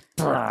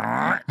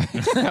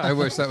 I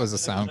wish that was a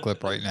sound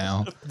clip right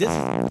now. This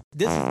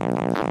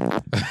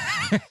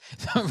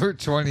Number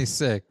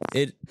 26.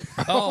 It.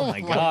 Oh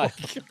my god,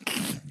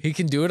 he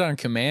can do it on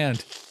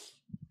command.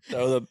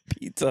 No, the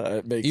pizza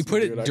it makes You me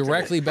put do it on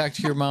directly back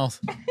to your mouth.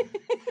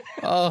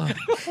 Oh,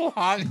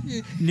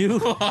 new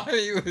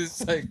He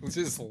was like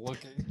just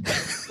looking.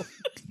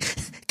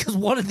 because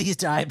one of these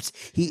times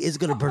he is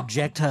going to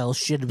projectile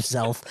shit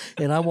himself,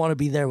 and I want to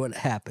be there when it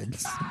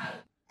happens.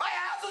 My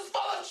house is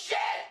full of shit!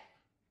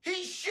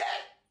 He shit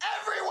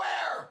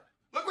everywhere!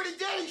 Look what he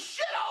did! He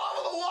shit all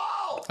over the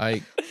wall!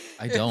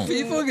 I don't.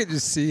 People could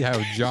just see how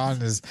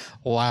John is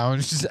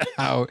lounged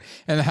out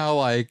and how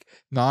like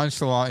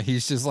nonchalant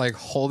he's just like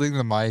holding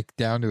the mic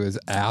down to his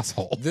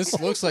asshole. This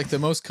looks like the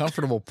most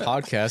comfortable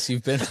podcast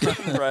you've been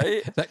on.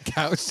 right? That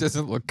couch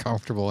doesn't look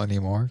comfortable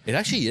anymore. It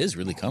actually is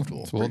really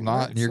comfortable. Well,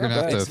 not. You're not gonna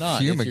have bad. It's to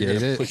not. If you're fumigate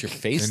gonna it. put your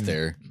face and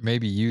there.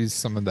 Maybe use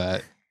some of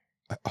that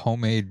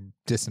homemade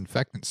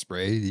disinfectant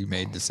spray you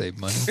made to save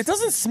money. It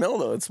doesn't smell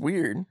though. It's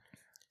weird.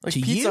 Like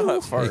To Pizza you?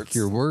 Hut farts. Take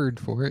your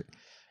word for it.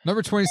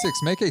 Number 26,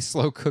 make a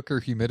slow cooker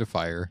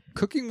humidifier.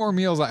 Cooking more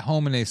meals at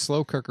home in a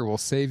slow cooker will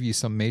save you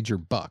some major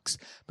bucks,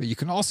 but you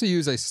can also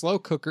use a slow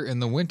cooker in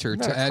the winter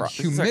Isn't to that a add crock- is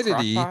that a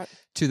humidity crock pot?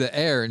 to the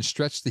air and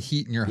stretch the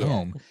heat in your Yeah.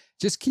 home.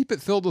 Just keep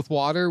it filled with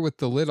water with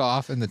the lid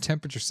off and the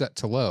temperature set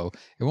to low.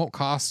 It won't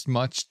cost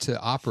much to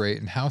operate,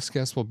 and house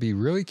guests will be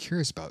really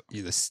curious about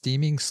the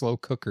steaming slow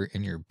cooker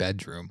in your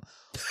bedroom.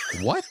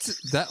 What?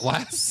 That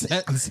last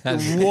sentence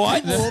has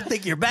What? We'll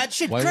think you're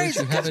batshit Why would crazy.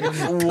 you have it in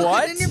your-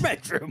 What in your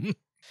bedroom?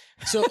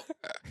 So,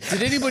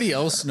 did anybody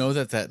else know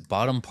that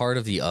bottom part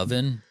of the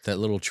oven, that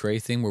little tray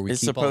thing where we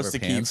It's keep all of our supposed to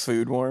keep pans?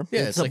 food warm.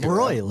 Yeah, It's a like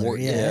broiler,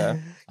 yeah. Yeah.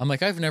 I'm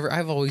like,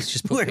 I've always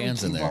just put Where we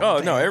pans in keep there. all-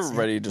 Oh no, Pans.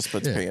 everybody just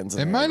puts Yeah. pans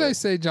in And there. might I but-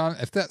 say, John,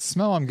 if that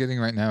smell I'm getting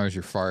right now is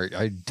your fart,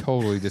 I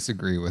totally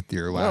disagree with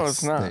your last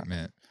it's not.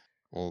 statement.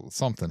 Well,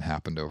 something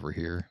happened over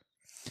here.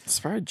 It's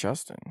probably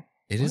Justin.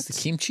 It is the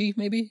kimchi,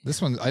 maybe?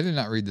 This one, I did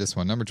not read this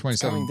one. Number It's coming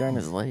 27, down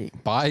his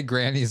leg. buy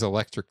Granny's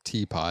electric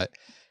teapot.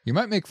 You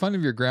might make fun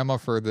of your grandma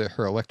for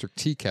her electric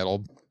tea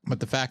kettle, but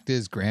the fact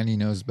is, Granny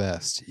knows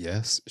best.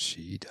 Yes,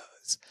 she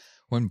does.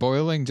 When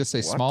boiling just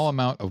a small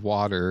amount of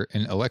water,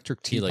 an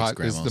electric He likes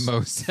teapot is the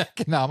grandmas. most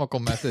economical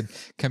method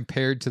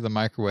compared to the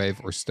microwave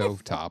or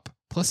stovetop.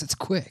 Plus, it's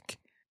quick.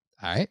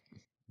 All right.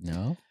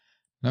 No.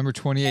 Number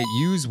 28,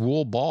 use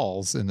wool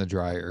balls in the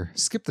dryer.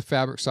 Skip the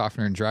fabric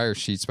softener and dryer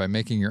sheets by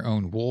making your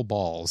own wool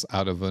balls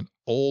out of an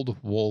old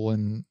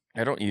woolen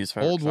I don't use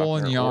fabric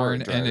woolen softener or yarn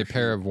dryer and a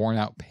pair sheet. of worn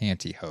out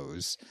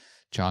pantyhose.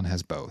 John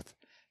has both.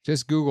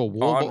 Just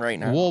Google On right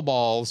now. wool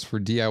balls for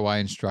DIY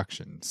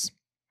instructions.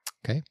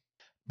 Okay.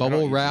 don't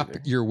Bubble use wrap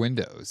either. your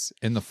windows.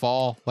 In the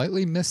fall,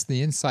 lightly mist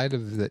the inside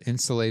of the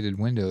insulated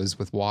windows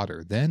with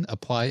water. Then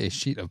apply a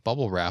sheet of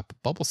bubble wrap,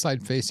 bubble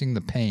side facing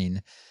the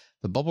pane.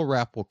 The bubble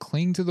wrap will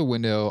cling to the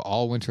window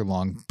all winter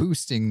long,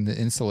 boosting the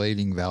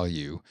insulating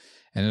value,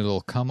 and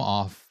it'll come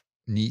off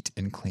neat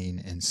and clean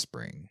in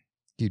spring.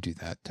 You do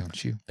that,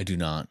 don't you? I do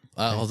not.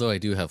 Although I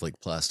do have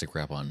like plastic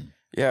wrap on.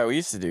 Yeah, we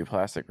used to do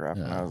plastic wrap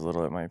when Yeah. I was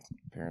little at my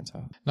parents'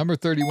 house. Number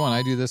 31,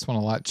 I do this one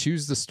a lot.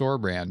 Choose the store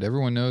brand.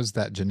 Everyone knows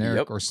that generic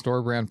Yep. or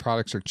store brand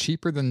products are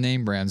cheaper than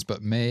name brands,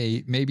 but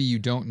maybe you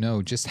don't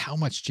know just how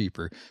much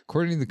cheaper.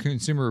 According to the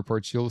Consumer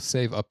Reports, you'll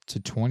save up to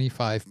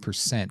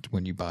 25%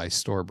 when you buy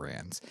store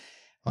brands.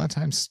 A lot of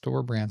times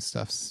store brand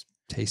stuff's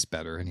taste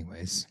better,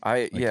 anyways.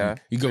 Yeah.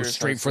 You go There's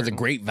straight for the certain-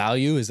 great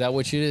value. Is that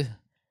what you did?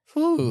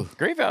 Whew.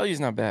 Great value is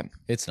not bad.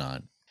 It's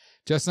not.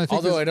 Justin, I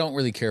think Although I don't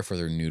really care for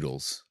their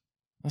noodles,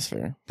 That's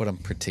fair. but I'm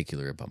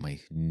particular about my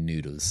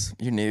noodles.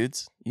 Your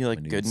nudes? You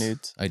like My good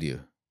nudes? I do.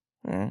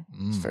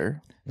 That's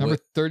fair. Number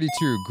What-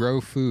 32, grow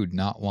food,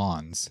 not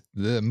lawns.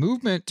 The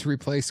movement to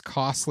replace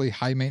costly,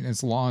 high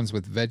maintenance lawns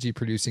with veggie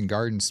producing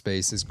garden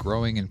space is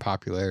growing in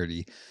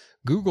popularity.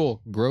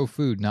 Google grow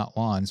food, not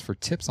lawns for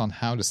tips on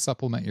how to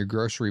supplement your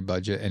grocery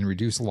budget and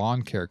reduce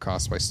lawn care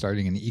costs by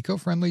starting an eco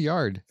friendly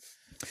yard.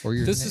 Or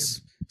your This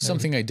is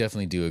something I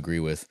definitely do agree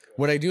with.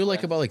 What I do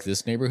like about like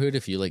this neighborhood,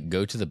 if you like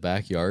go to the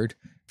backyard,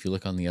 if you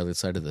look on the other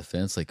side of the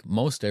fence, like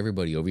most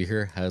everybody over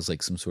here has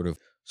like some sort of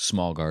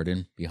small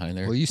garden behind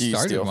there. Well, you Do you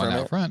started steal one from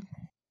out it? front.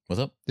 What's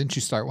up? Didn't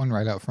you start one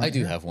right out front? I do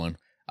here? have one.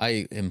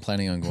 I am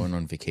planning on going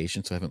on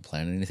vacation, so I haven't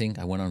planned anything.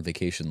 I went on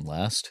vacation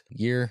last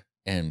year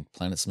and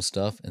planted some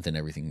stuff, and then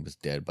everything was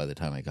dead by the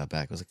time I got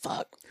back. I was like,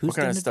 fuck. Who's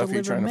kind of gonna stuff are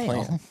you deliver trying to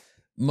mail? plant?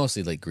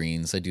 Mostly like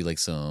greens. I do like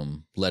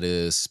some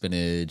lettuce,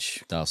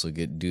 spinach. I also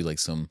do like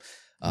some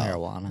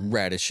Marijuana.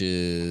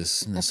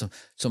 radishes, and then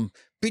some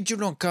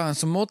pichulonca,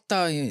 some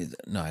mota.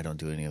 No, I don't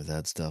do any of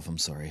that stuff. I'm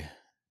sorry.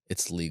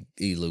 It's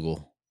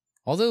illegal.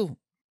 Although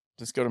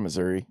Just go to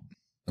Missouri.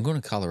 I'm going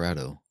to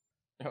Colorado.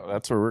 Oh,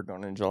 that's where we're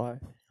going in July.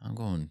 I'm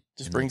going.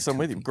 Just in bring the some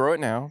with you. country. Grow it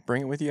now.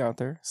 Bring it with you out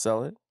there.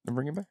 Sell it. Then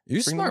bring it back. You're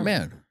a Bring it smart with you.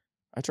 man.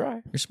 I try.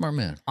 You're a smart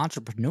man.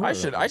 Entrepreneur. I over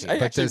here. actually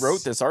this-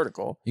 wrote this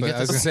article You But get I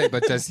was this- going to say,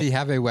 but does he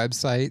have a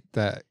website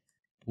that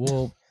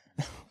Well,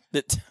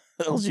 that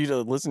tells you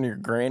to listen to your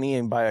granny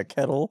and buy a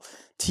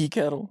tea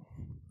kettle,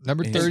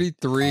 number He's-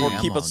 33? or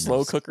Grandma keep a slow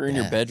knows cooker in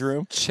your that.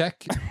 bedroom.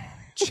 Check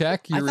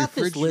I your thought this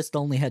refrigerator. list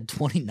only had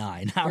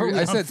 29. How are we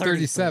I on said 33?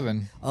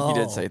 37. Oh, You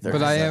did say 30.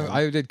 But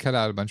I did cut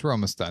out a bunch. We're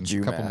almost done.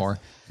 Jew a couple math. more.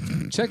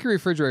 Check your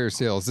refrigerator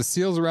seals. The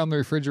seals around the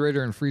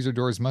refrigerator and freezer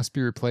doors must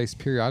be replaced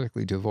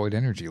periodically to avoid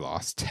energy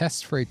loss.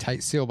 Test for a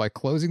tight seal by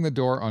closing the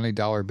door on a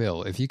dollar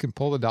bill. If you can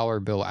pull the dollar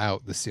bill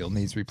out, the seal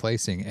needs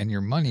replacing, and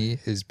your money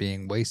is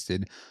being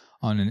wasted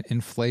on an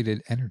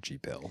inflated energy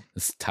bill.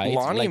 it's tight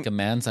Lonnie- like a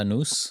man's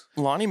anus.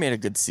 Lonnie made a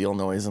good seal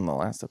noise in the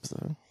last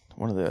episode.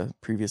 One of the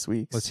previous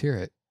weeks. Let's hear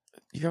it.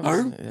 You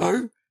guys-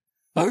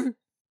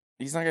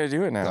 He's not gonna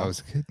do it now. That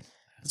was good.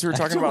 'Cause we were I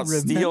talking don't about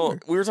Seal.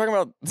 remember. We were talking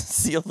about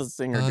Seal the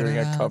singer doing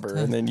a cover,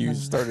 and then you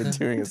started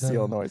doing a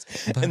Seal noise,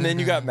 and then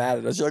you got mad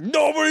at us. You're like,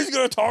 nobody's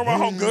gonna talk about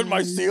how good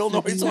my Seal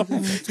noise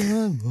was.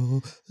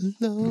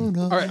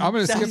 All right, I'm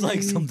going to skip. Sounds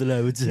like something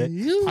I would say.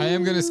 I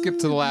am going to skip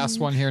to the last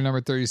one here,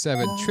 number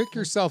 37. Trick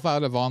yourself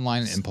out of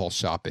online impulse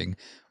shopping.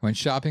 When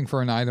shopping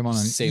for an item on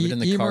an Save it in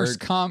the e-commerce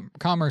cart.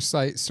 commerce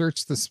site,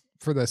 search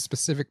for the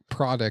specific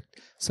product,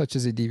 such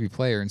as a DV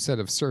player, instead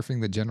of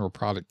surfing the general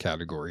product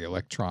category,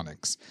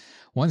 electronics.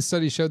 One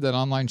study showed that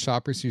online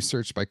shoppers who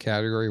searched by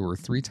category were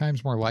 3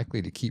 times more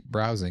likely to keep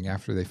browsing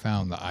after they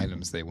found the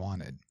items they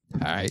wanted.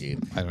 I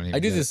don't even I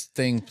do get this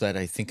thing that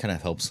I think kind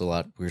of helps a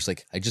lot. Where it's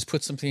like I just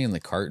put something in the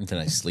cart and then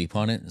I sleep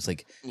on it. It's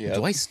like, Yep.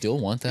 do I still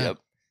want that? Yep.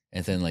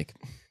 And then like,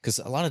 because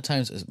a lot of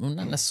times, well,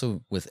 not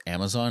necessarily with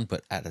Amazon,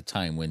 but at a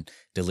time when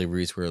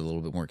deliveries were a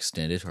little bit more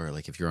extended, or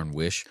like if you're on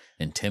Wish,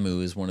 and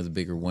Temu is one of the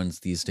bigger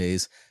ones these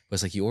days. But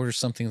it's like you order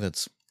something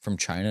that's from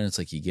China, and it's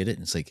like you get it,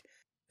 and it's like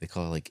they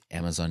call it like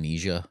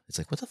Amazonesia. It's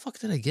like, what the fuck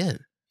did I get?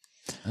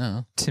 I don't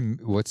know. Tim,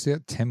 what's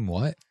it? Tim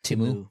what?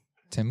 Timu.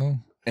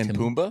 Timu? And Tim-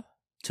 Pumbaa.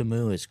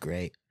 Tamu is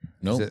great.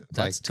 No, it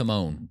that's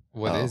Timon.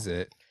 What is Oh.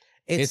 it?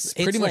 It's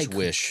pretty much like,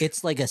 Wish.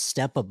 It's like a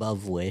step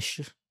above Wish.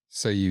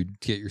 So you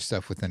get your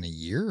stuff within a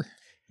year?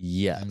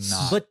 Yes,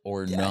 Not- But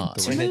or uh,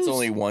 not. When it's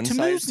only one size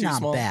Tamu's too not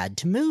small? bad.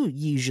 Tamu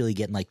usually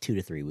get in like 2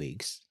 to 3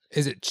 weeks.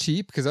 Is it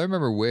cheap? Because I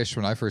remember Wish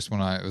when I first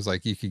went on it was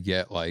like you could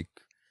get like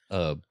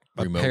A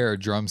a remote pair of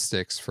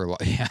drumsticks for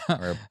like yeah.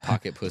 or a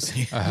pocket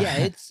pussy.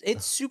 Yeah,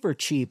 it's super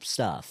cheap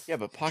stuff. Yeah,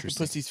 but pocket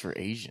pussies for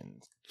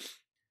Asians.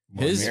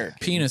 His American.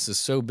 penis is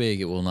so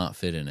big it will not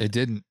fit in it. It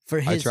didn't. For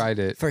I his, tried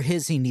it. For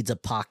his, he needs a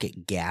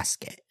pocket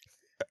gasket.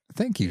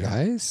 Thank you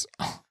guys.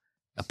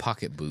 A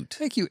pocket boot,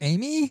 Thank you,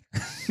 Amy.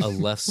 a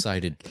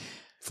left-sided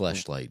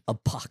fleshlight. A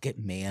pocket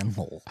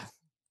manhole.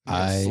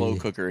 A slow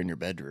cooker in your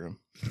bedroom.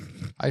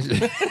 I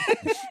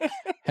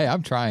hey,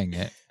 I'm trying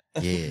it.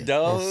 Yeah, We'll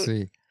Don't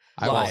see.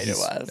 I lie will-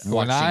 to us.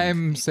 When Watching-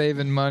 I'm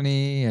saving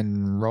money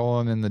and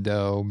rolling in the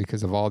dough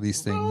because of all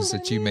these things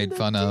that you made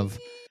fun of,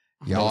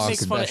 y'all Don't make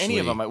could fun of any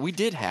of especially- them. We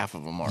did half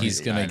of them already.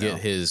 he's gonna I get know.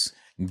 his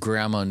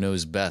Grandma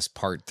Knows Best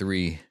Part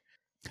 3.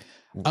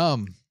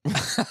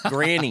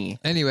 Granny.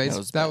 Anyways,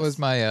 Knows that best. was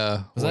my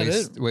Was that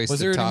it? wasted Was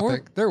there any more?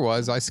 topic. There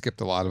was. I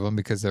skipped a lot of them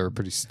because they were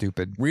pretty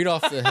stupid. Read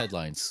off the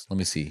headlines. Let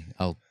me see.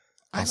 I'll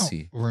I don't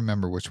see.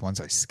 remember which ones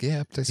I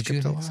skipped. I Did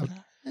skipped you a lot.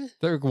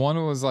 There one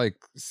was like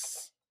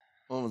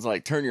One was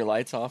like, turn your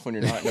lights off when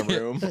you're not in a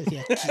room.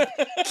 Yeah,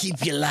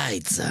 keep your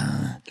lights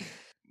on.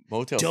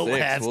 Motel Don't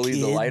 6 have will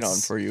leave the light on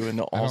kids. for you and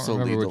they'll I don't also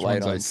remember leave the which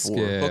light ones I on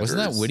for skipped. Wasn't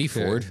that hookers. Woody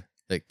Okay. Ford?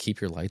 That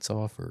keep your lights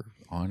off or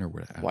on or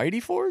whatever.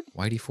 Whitey Ford?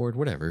 Whitey Ford,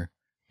 whatever.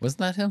 Wasn't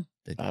that him?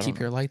 That I don't keep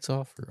know. your lights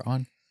off or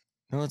on?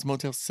 No, it's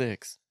Motel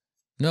 6.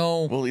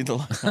 No. We'll leave the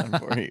light on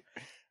for you.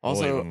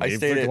 Also, I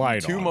stayed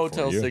at 2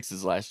 Motel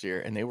 6s last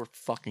year, and they were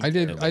fucking. I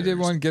did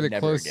one get a Never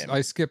close. again.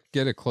 I skipped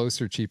get a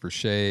closer, cheaper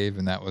shave,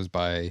 and that was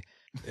by.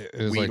 It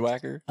was Weed like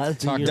Whacker. You're Talk about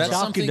talking to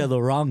something-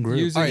 the wrong group.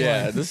 using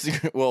Yeah, like- this is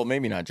well,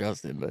 maybe not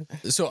Justin,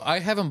 but So I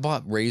haven't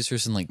bought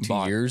razors in like 2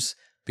 Bought. years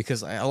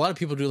because a lot of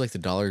people do like the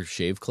Dollar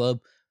Shave Club,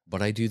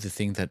 but I do the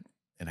thing that,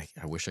 and I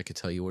wish I could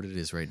tell you what it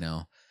is right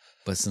now,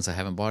 but since I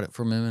haven't bought it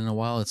from him in a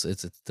while, it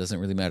doesn't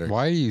really matter.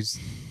 Why are you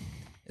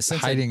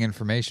Since hiding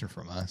information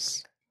from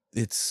us?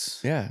 it's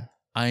yeah,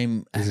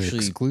 I'm Is it actually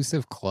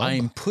exclusive club?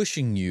 I'm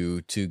pushing you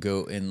to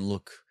go and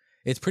look.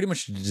 It's pretty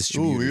much the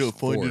distributors.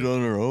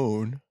 on our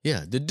own.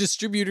 Yeah, the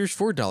distributors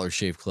for Dollar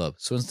Shave Club.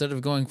 So instead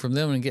of going from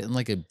them and getting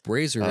like a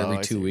razor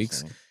every 2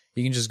 weeks,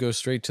 you can just go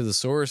straight to the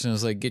source and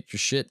it's like get your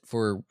shit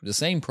for the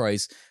same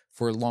price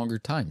for longer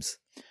times.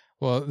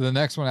 Well, the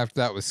next one after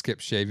that was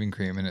skip shaving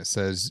cream, and it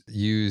says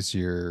use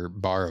your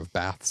bar of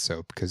bath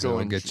soap because it'll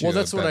Going- get you. Well,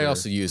 that's a what I better-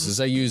 also use. Is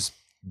I use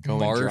Going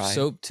bar dry.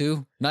 soap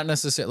too. Not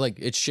necessarily like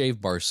it's shave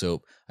bar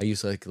soap. I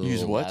use like a Use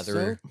little what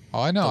lather. soap?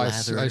 Oh, I know. the I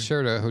lather.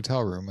 shared a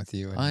hotel room with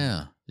you. And Oh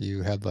yeah,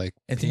 You had like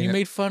and then you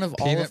made fun of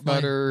all peanut of my.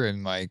 butter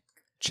and like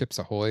Chips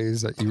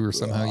Ahoy's that you were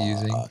somehow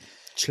using.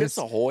 Chips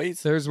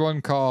Ahoy's. There's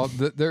one called.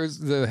 There's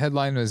the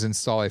headline was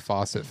install a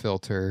faucet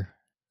filter.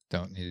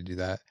 Don't need to do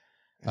that.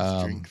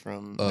 Drink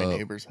from my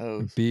neighbor's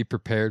hose. Be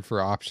prepared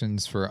for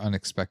options for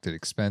unexpected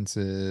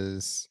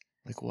expenses,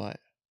 Like what?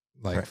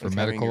 like for Like having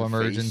medical your face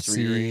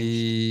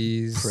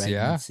emergencies.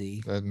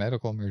 Pregnancy. Yeah,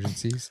 medical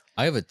emergencies.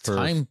 I have a For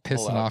time. pissing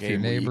pull-out off your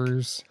game week.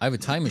 neighbors. I have a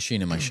time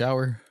machine in my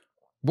shower.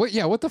 What?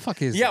 Yeah. What the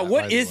fuck is? Yeah, that,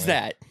 what by the is way?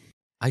 that?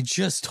 I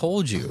just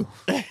told you.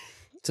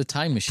 It's a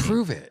time machine.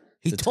 Prove it.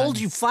 He the told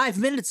time- you 5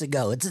 minutes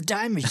ago. It's a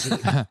time machine.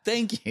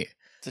 Thank you.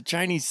 It's a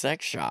Chinese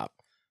sex shop.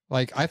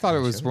 Like I thought it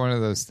was one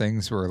of those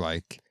things where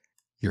like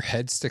your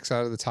head sticks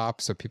out of the top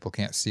so people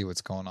can't see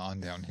what's going on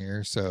down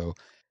here. So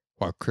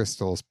while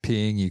Crystal's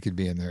peeing, you could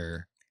be in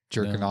there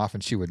jerking No. off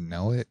and she wouldn't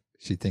know it.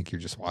 She'd think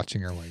you're just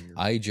watching her while you're.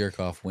 I jerk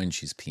off when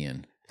she's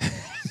peeing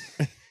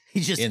he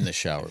just in the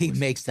shower. he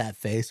makes that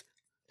face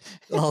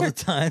all the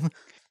time.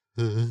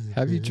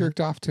 Have you jerked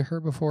off to her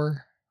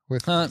before?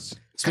 With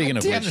Speaking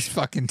of damn which, this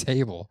fucking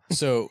table.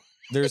 so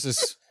there's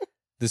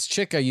this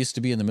chick I used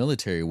to be in the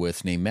military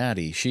with named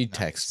Maddie. She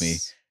texts me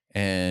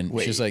and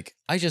she's Wait. like,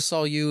 "I just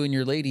saw you and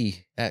your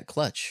lady at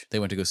Clutch. They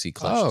went to go see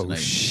Clutch Oh tonight."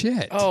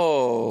 shit!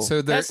 Oh, so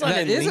there, that's not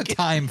that in is a Lincoln.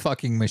 time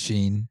fucking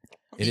machine.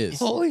 It is.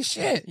 Holy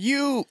shit!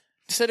 You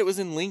said it was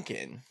in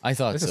Lincoln. I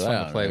thought This so. is fun I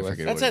to don't play know. I with.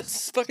 forget That's what at it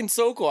is. fucking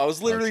Sokol. I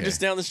was literally Okay.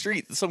 just down the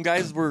street. Some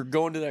guys were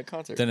going to that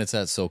concert. Then it's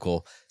at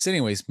Sokol. So,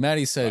 anyways,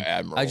 Maddie said,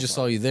 Admiral "I just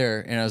saw you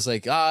there," and I was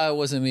like, "It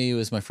wasn't me. It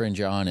was my friend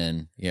John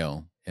and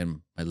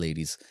and my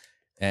ladies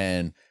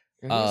and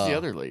Who's the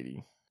other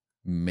lady?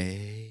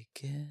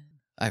 Megan.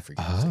 I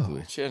forget Oh.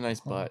 exactly. She had a nice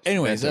butt.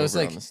 Anyways, Bent I was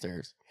over like- on the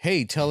stairs.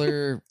 Hey, tell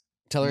her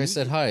I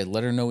said hi.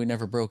 Let her know we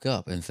never broke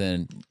up. And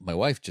then my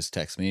wife just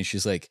texted me and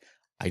she's like,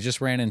 "I just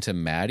ran into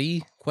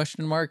Maddie?" ?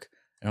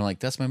 And I'm like,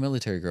 "That's my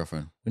military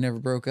girlfriend. We never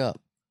broke up."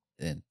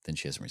 And then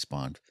she doesn't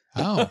respond.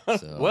 Oh,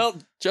 So Well,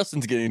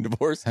 Justin's getting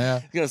divorced. yeah.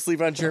 He's gonna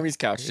sleep on Jeremy's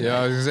couch. Yeah,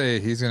 I was gonna say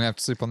he's gonna have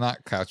to sleep on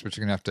that couch, but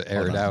you're gonna have to air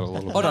Hold it on. out a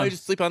little. Oh bit. no, you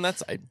just sleep on that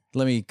side.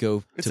 let me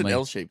go It's to an my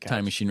L-shaped couch.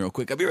 time machine real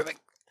quick. I'll be right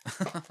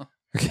back.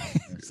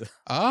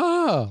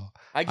 Oh,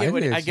 I get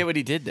what did. I get what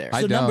he did there.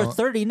 I So number don't.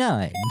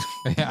 39.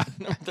 yeah,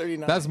 Number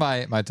 39. that's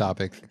my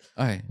topic.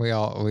 All right. We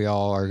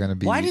all are gonna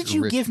be. Why did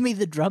you give me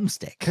the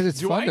drumstick? Because it's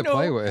Do fun I to know-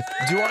 play with.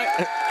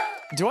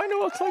 Do I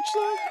know a clutch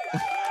though? I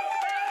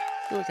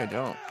feel like I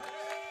don't.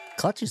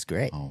 Clutch is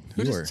great. Oh,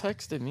 Who you are. just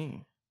texted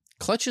me?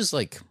 Clutch is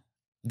like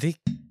they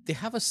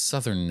have a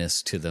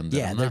southernness to them. That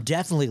Yeah, I'm they're not-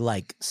 definitely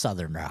like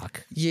Southern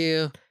rock.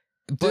 yeah,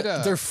 but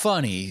Did, they're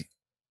funny.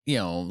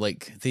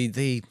 Like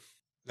they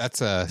That's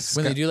a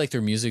when they do like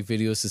their music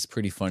videos, it's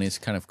pretty funny. It's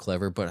kind of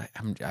clever, but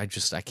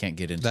I can't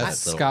get into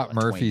that's that little, Scott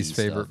Murphy's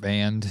twangy favorite stuff.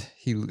 band.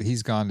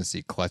 He's gone to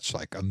see Clutch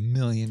like a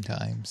million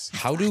times.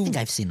 How I do think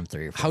I've seen him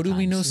 3 or 4 how do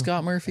we know times.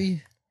 Scott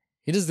Murphy?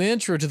 He does the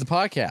intro to the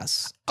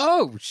podcast.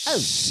 Oh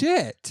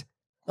shit!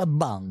 A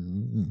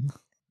bung.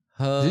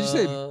 Did you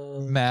say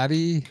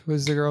Maddie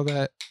was the girl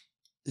that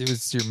it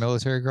was your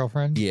military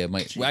girlfriend? Yeah,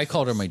 I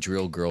called her my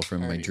drill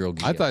girlfriend, my Alright. drill.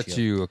 I thought yeah.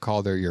 you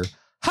called her your.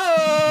 How'd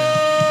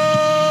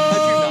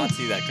you not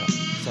see that coming?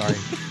 Sorry,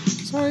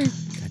 sorry.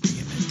 God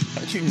damn it.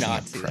 How'd you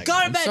not see that Go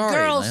coming? to bed, Sorry,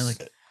 girls. man.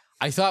 Like,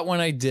 I thought when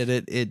I did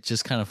it, it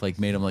just kind of like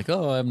made him like,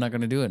 "Oh, I'm not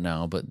going to do it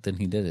now." But then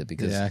he did it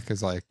because Yeah,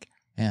 because like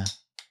Yeah.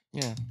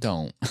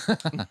 don't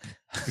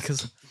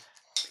because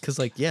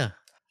like yeah.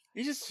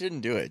 You just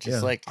shouldn't do it. Just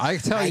Yeah. like I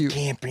tell you,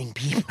 can't bring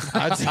people.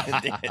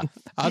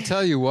 I'll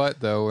tell you what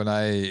though. When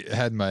I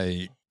had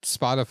my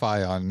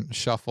Spotify on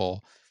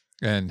shuffle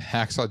and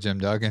Hacksaw Jim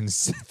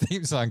Duggan's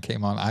theme song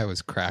came on, I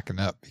was cracking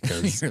up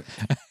because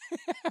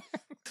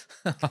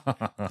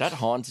That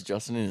haunts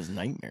Justin in his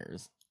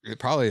nightmares. it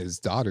probably his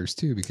daughters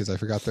too because I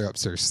forgot they're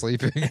upstairs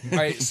sleeping. All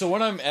right, so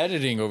when I'm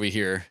editing over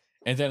here,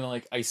 and then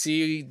like I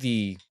see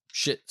the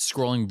shit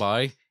scrolling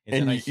by,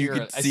 and And then I you hear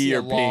could it. I see see a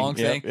your long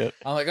ping. Yep, thing. yep.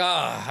 I'm like,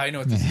 I know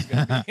what this is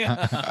gonna be.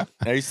 I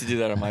used to do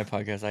that on my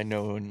podcast. I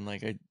know when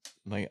like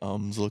my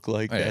ums look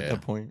like Oh, yeah, at yeah.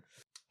 that point.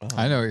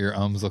 I know what your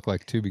ums look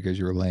like too because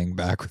you were laying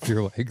back with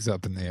your legs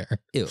up in the air.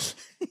 Ew.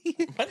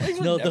 My legs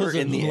were No, never those are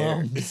in the air.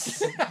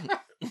 lumps.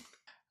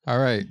 All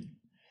right.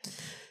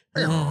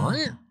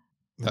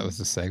 That was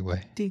the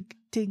segue. Tink,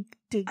 tink,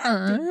 tink,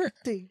 Alright.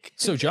 tink.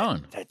 So,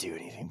 John, Did that do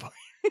anything for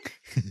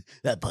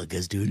That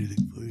podcast do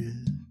anything for you?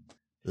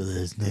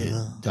 There's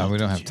no. Don, we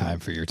don't have time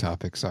for your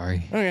topic. Sorry.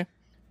 you? Okay.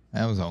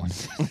 That was Owen.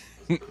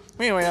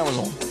 Anyway, that was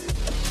all.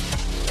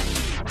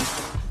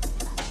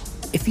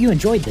 If you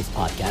enjoyed this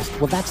podcast,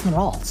 well, that's not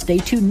all. Stay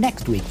tuned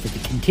next week for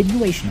the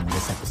continuation of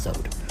this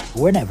episode,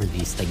 whenever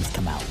these things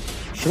come out.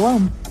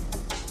 Shalom.